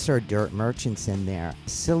 We also heard Dirt Merchants in there.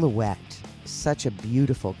 Silhouette, such a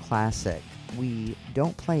beautiful classic. We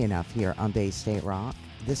don't play enough here on Bay State Rock.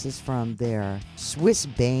 This is from their Swiss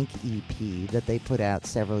Bank EP that they put out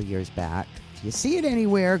several years back. If you see it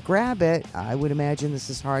anywhere, grab it. I would imagine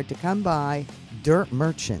this is hard to come by. Dirt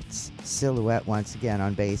Merchants, Silhouette once again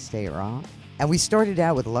on Bay State Rock. And we started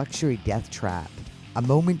out with Luxury Death Trap, A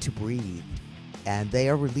Moment to Breathe. And they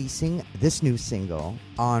are releasing this new single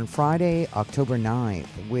on Friday, October 9th,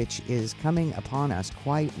 which is coming upon us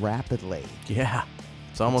quite rapidly. Yeah,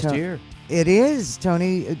 it's almost here. It is,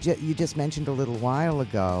 Tony. You just mentioned a little while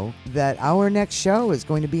ago that our next show is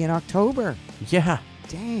going to be in October. Yeah.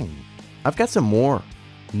 Dang. I've got some more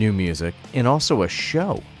new music and also a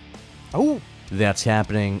show. Oh. That's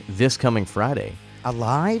happening this coming Friday. A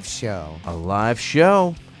live show. A live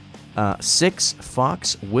show. 6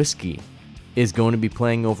 Fox Whiskey is going to be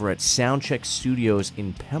playing over at Soundcheck Studios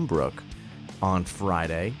in Pembroke on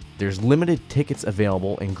Friday. There's limited tickets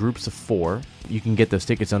available in groups of 4. You can get those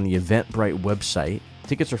tickets on the Eventbrite website.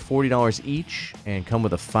 Tickets are $40 each and come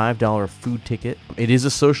with a $5 food ticket. It is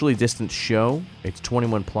a socially distanced show. It's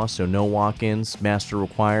 21 plus, so no walk-ins, master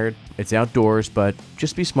required. It's outdoors, but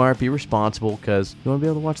just be smart, be responsible, because you want to be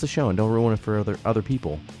able to watch the show and don't ruin it for other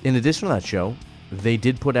people. In addition to that show, they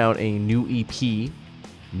did put out a new EP,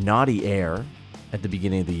 Naughty Air, at the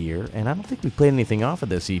beginning of the year, and I don't think we played anything off of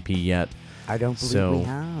this EP yet. I don't believe we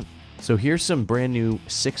have. So here's some brand new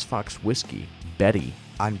 6 Fox Whiskey, Betty.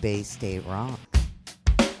 On Bay State Rock.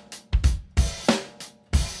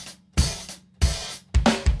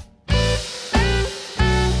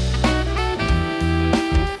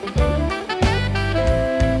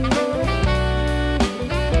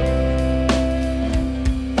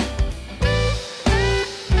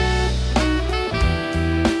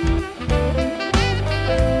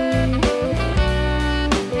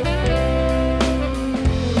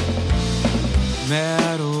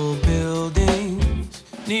 Metal buildings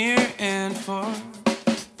near and far,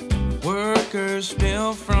 workers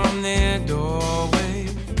spill from their doorway.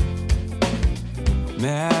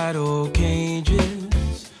 Metal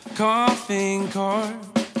cages, coughing cars,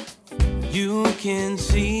 you can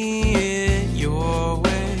see it your way.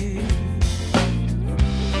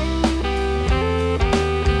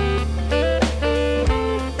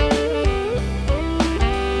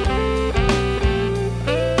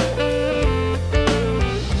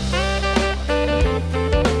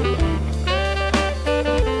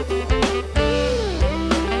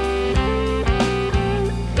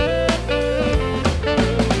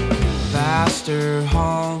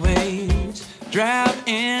 Hallways, drab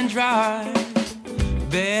and dry.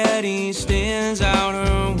 Betty stands out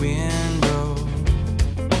her window.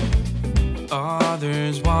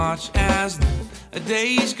 Others watch as the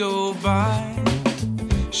days go by.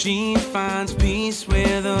 She finds peace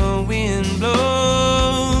where the wind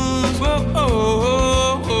blows. Whoa,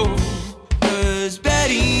 oh, oh, oh. 'Cause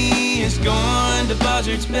Betty is gone to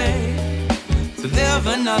Buzzards Bay to live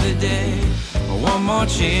another day. One more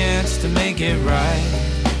chance to make it right.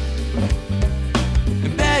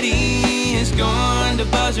 And Betty is gone to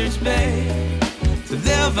Buzzards Bay to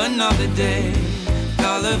live another day.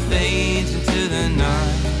 Color fades into the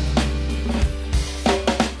night.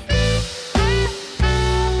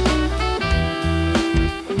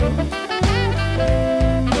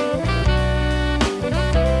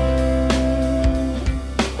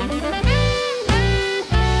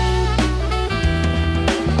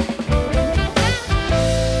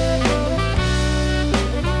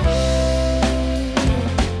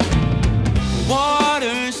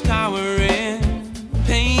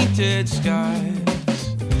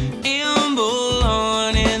 Skies amble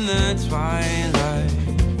on in the twilight.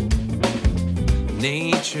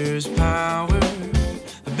 Nature's power,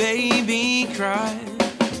 a baby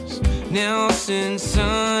cries. Nelson's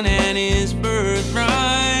son and his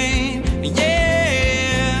birthright.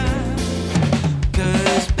 Yeah,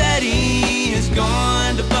 'cause Betty is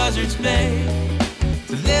gone to Buzzards Bay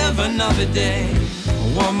to live another day.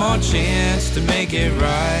 One more chance to make it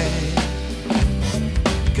right.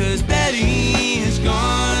 'Cause Betty is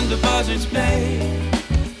gone to Buzzards Bay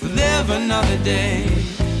to live another day.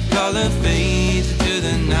 Color fades into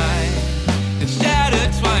the night. It's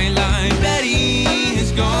shattered twilight. Betty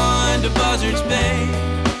is gone to Buzzards Bay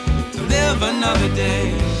to live another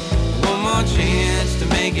day. One more chance to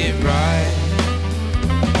make it right.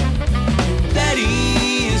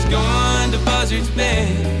 Betty is gone to desert's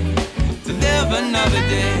bed to live another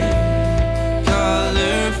day.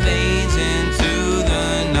 Color fades into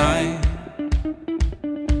the night.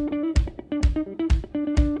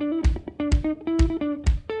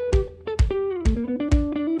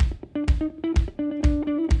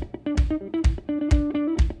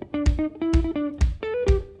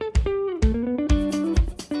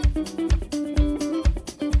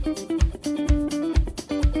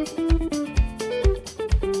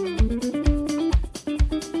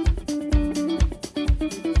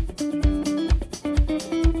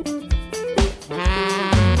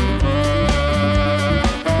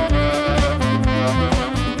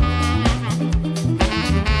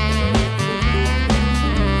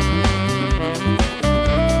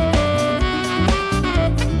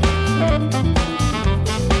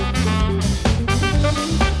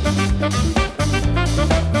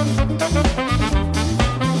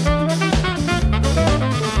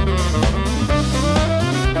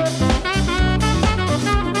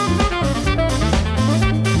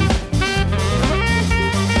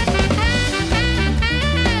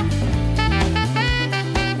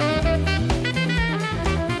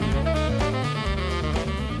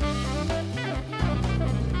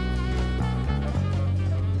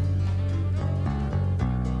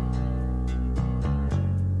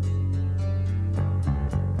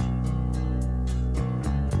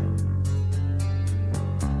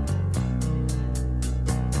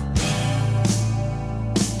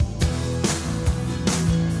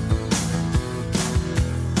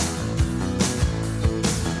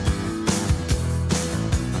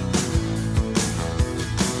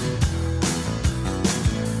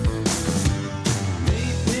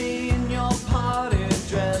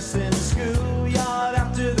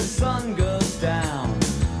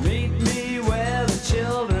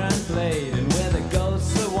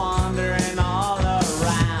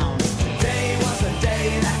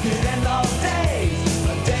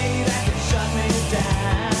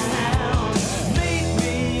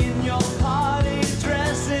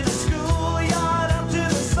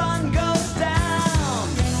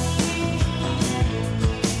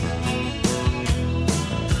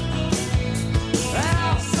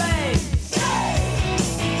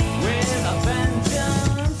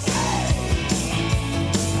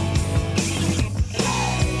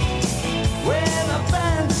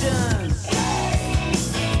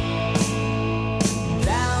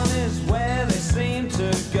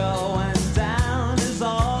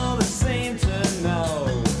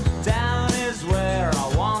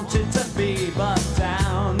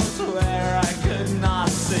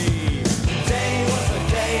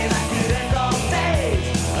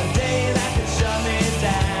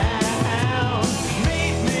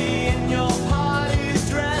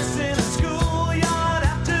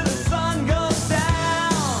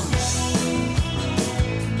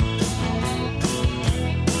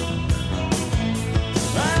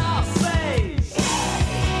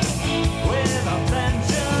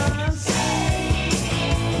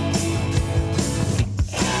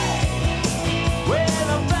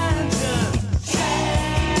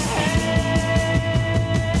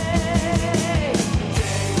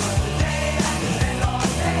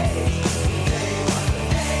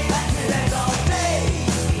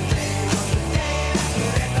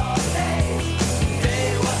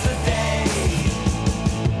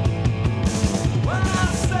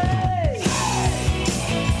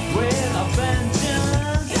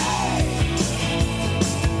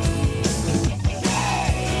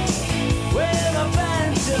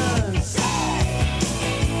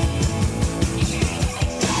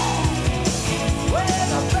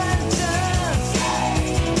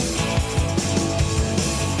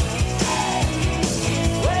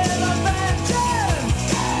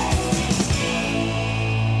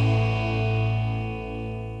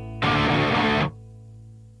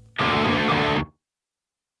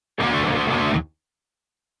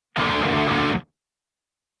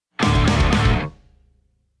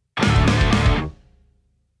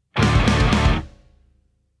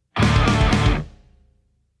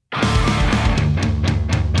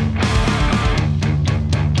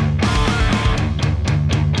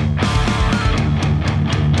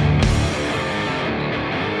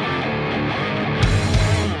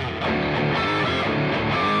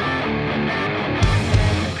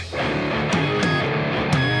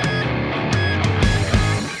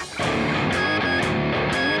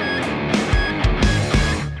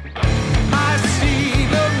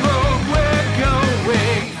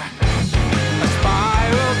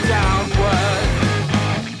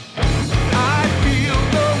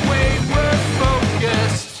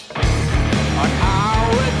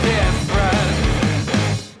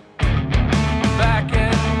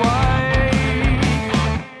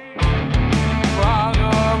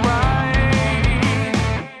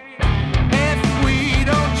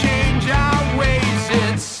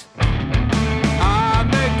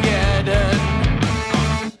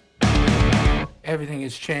 Everything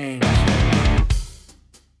has changed.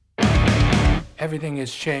 Everything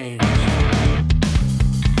has changed.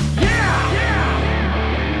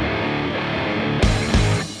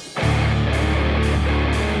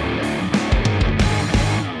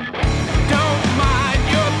 Don't mind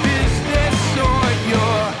your business or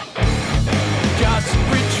you're just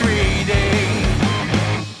retreating.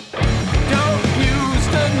 Don't use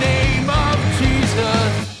the name of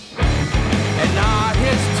Jesus and not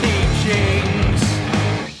his teachings.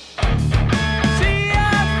 See a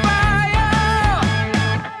fire,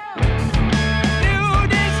 new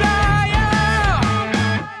desire,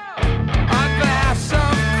 a glass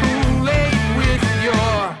of Kool-Aid with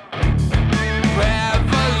your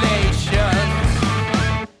revelations.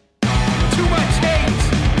 Too much hate.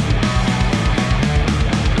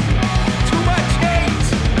 Too much hate.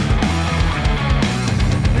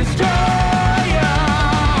 Destroyer.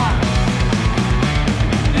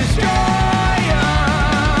 Destroyer.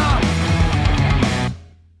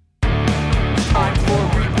 Time for a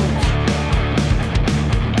reboot.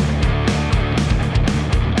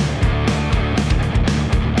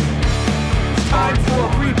 Time for a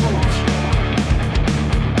reboot.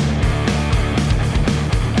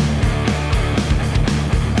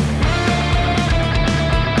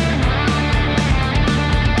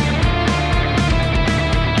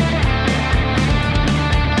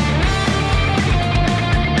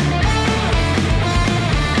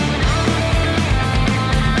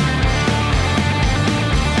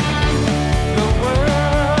 The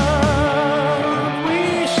world we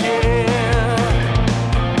share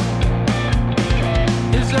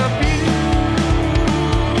is a beautiful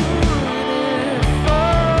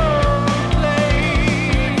place.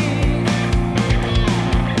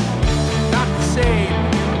 Not the same,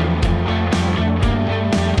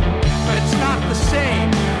 but it's not the same.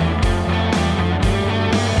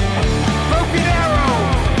 Broken arrow,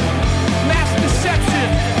 mass deception.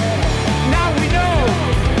 Now we know.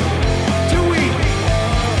 Do we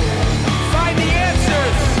find the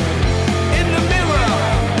answers in the mirror?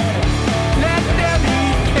 Let them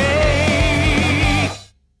eat cake.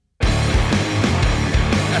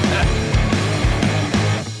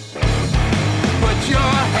 Put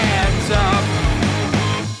your hands up.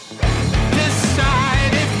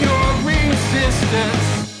 Decide if you're resistance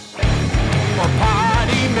or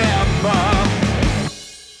party member.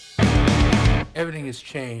 Everything has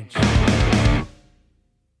changed.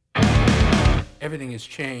 Everything has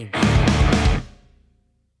changed.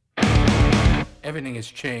 Everything has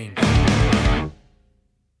changed.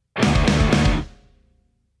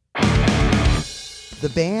 The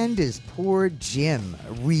band is Poor Jim.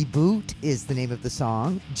 Reboot is the name of the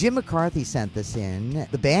song. Jim McCarthy sent this in.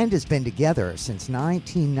 The band has been together since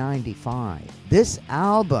 1995. This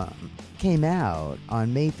album came out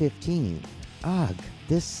on May 15th. Ugh,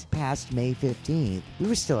 this past May 15th. We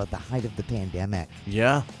were still at the height of the pandemic.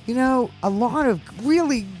 Yeah. You know, a lot of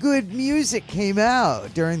really good music came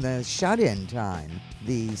out during the shut-in time,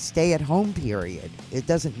 the stay-at-home period. It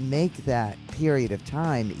doesn't make that period of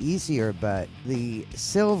time easier, but the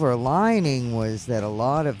silver lining was that a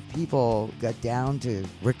lot of people got down to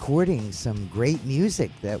recording some great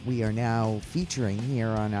music that we are now featuring here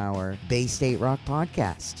on our Bay State Rock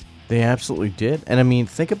podcast. They absolutely did. And I mean,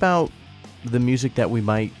 think about the music that we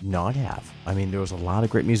might not have. I mean, there was a lot of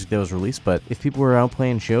great music that was released, but if people were out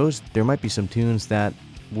playing shows, there might be some tunes that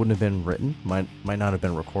wouldn't have been written, might not have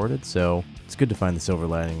been recorded, so it's good to find the silver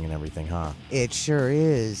lining and everything, huh? It sure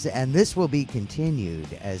is, and this will be continued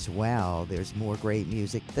as well. There's more great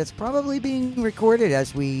music that's probably being recorded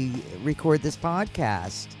as we record this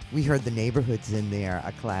podcast. We heard The Neighborhoods in there,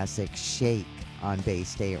 a classic Shake on Bay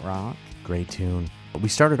State Rock. Great tune. We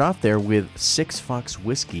started off there with Six Fox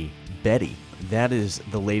Whiskey, Betty. That is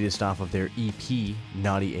the latest off of their EP,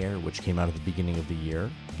 Naughty Air, which came out at the beginning of the year.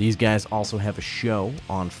 These guys also have a show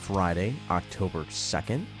on Friday, October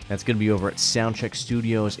 2nd. That's going to be over at Soundcheck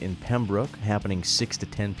Studios in Pembroke, happening 6 to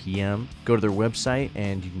 10 p.m. Go to their website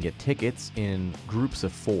and you can get tickets in groups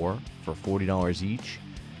of 4 for $40 each,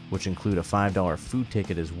 which include a $5 food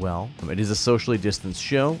ticket as well. It is a socially distanced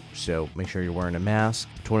show, so make sure you're wearing a mask,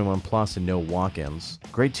 21 plus, and no walk-ins.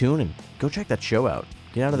 Great tune, and go check that show out.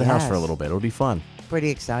 Get out of the house for a little bit. It'll be fun. Pretty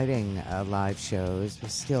exciting live shows,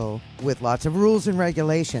 still with lots of rules and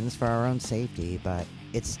regulations for our own safety, but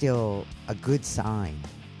it's still a good sign.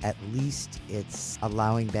 At least it's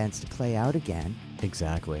allowing bands to play out again.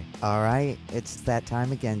 Exactly. All right, it's that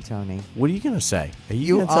time again, Tony. What are you going to say? Are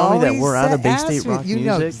you going to tell me that we're out of Bay State rock you music? You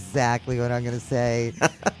know exactly what I'm going to say.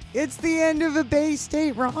 It's the end of a Bay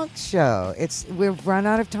State rock show. We've run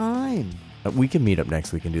out of time. We can meet up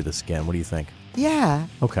next week and do this again. What do you think? Yeah.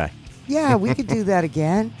 Okay. Yeah, we could do that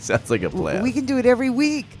again. Sounds like a plan. We can do it every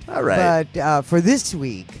week. All right. But for this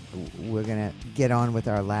week, we're going to get on with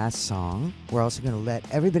our last song. We're also going to let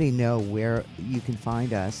everybody know where you can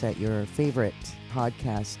find us at your favorite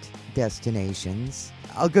podcast destinations.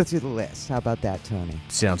 I'll go through the list. How about that, Tony?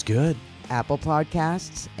 Sounds good. Apple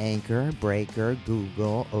Podcasts, Anchor, Breaker,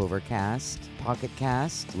 Google, Overcast, Pocket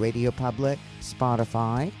Cast, Radio Public,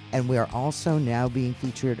 Spotify. And we are also now being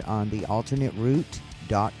featured on the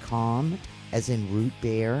alternateroute.com, as in Root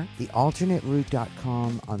Bear, the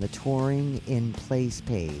alternateroute.com on the Touring in Place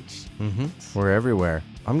page. We're everywhere.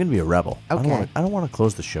 I'm going to be a rebel. Okay. I don't want to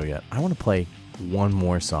close the show yet. I want to play one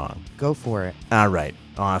more song. Go for it. All right.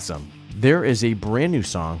 Awesome. There is a brand new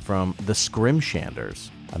song from the Scrimshanders.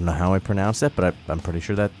 I don't know how I pronounce that, but I'm pretty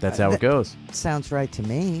sure that's how it goes. Sounds right to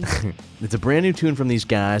me. It's a brand new tune from these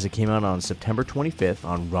guys. It came out on September 25th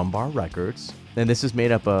on Rumbar Records. And this is made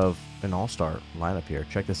up of an all-star lineup here.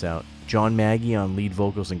 Check this out. John Maggie on lead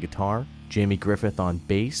vocals and guitar. Jamie Griffith on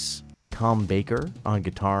bass. Tom Baker on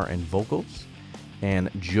guitar and vocals. And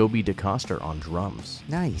Joby DeCoster on drums.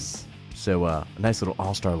 Nice. So a nice little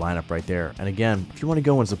all-star lineup right there. And again, if you want to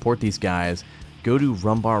go and support these guys, go to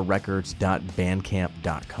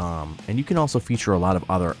rumbarrecords.bandcamp.com. And you can also feature a lot of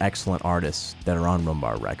other excellent artists that are on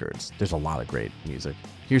Rumbar Records. There's a lot of great music.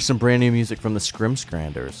 Here's some brand new music from the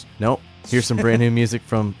Scrimshanders. Nope. Here's some brand new music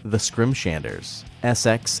from the Scrimshanders.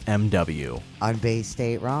 SXMW. On Bay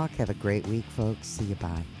State Rock, have a great week, folks. See you.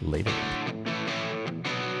 Bye. Later.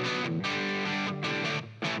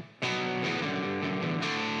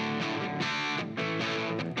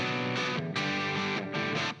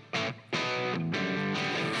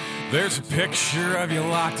 There's a picture of you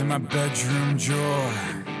locked in my bedroom drawer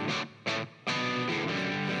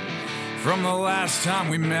from the last time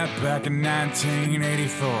we met back in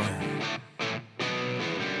 1984.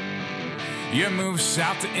 You moved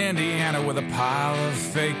south to Indiana with a pile of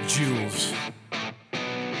fake jewels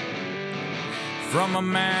from a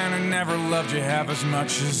man who never loved you half as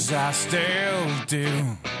much as I still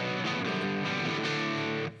do.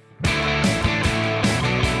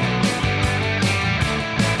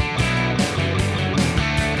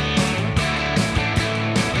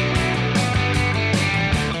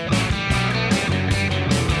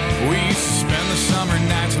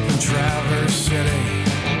 Traverse City,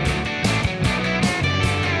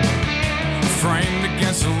 framed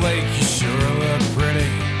against the lake, you sure look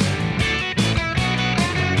pretty.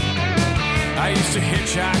 I used to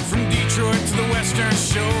hitchhike from Detroit to the Western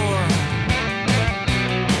Shore,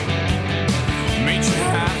 meet you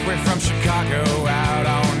halfway from Chicago out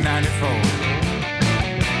on 94.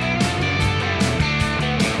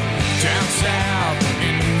 Down south,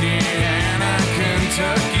 Indiana,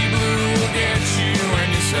 Kentucky Blue will get you when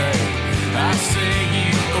you say, I see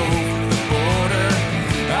you over the border.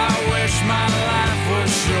 I wish my life was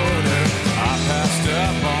shorter. I passed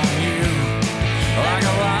up on you like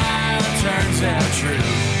a lie that turns out true.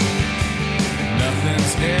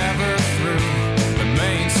 Nothing's ever through that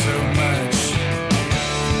means so much.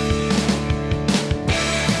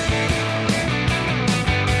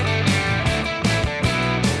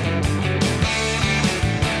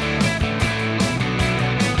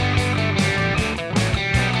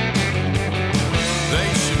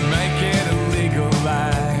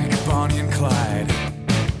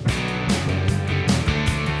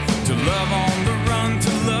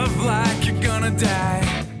 Die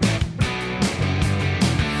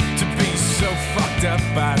to be so fucked up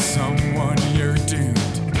by someone you're doomed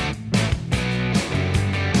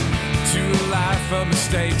to a life of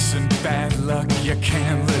mistakes and bad luck you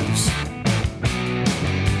can't lose.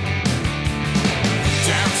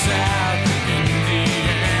 Down south,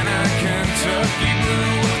 Indiana, Kentucky Blue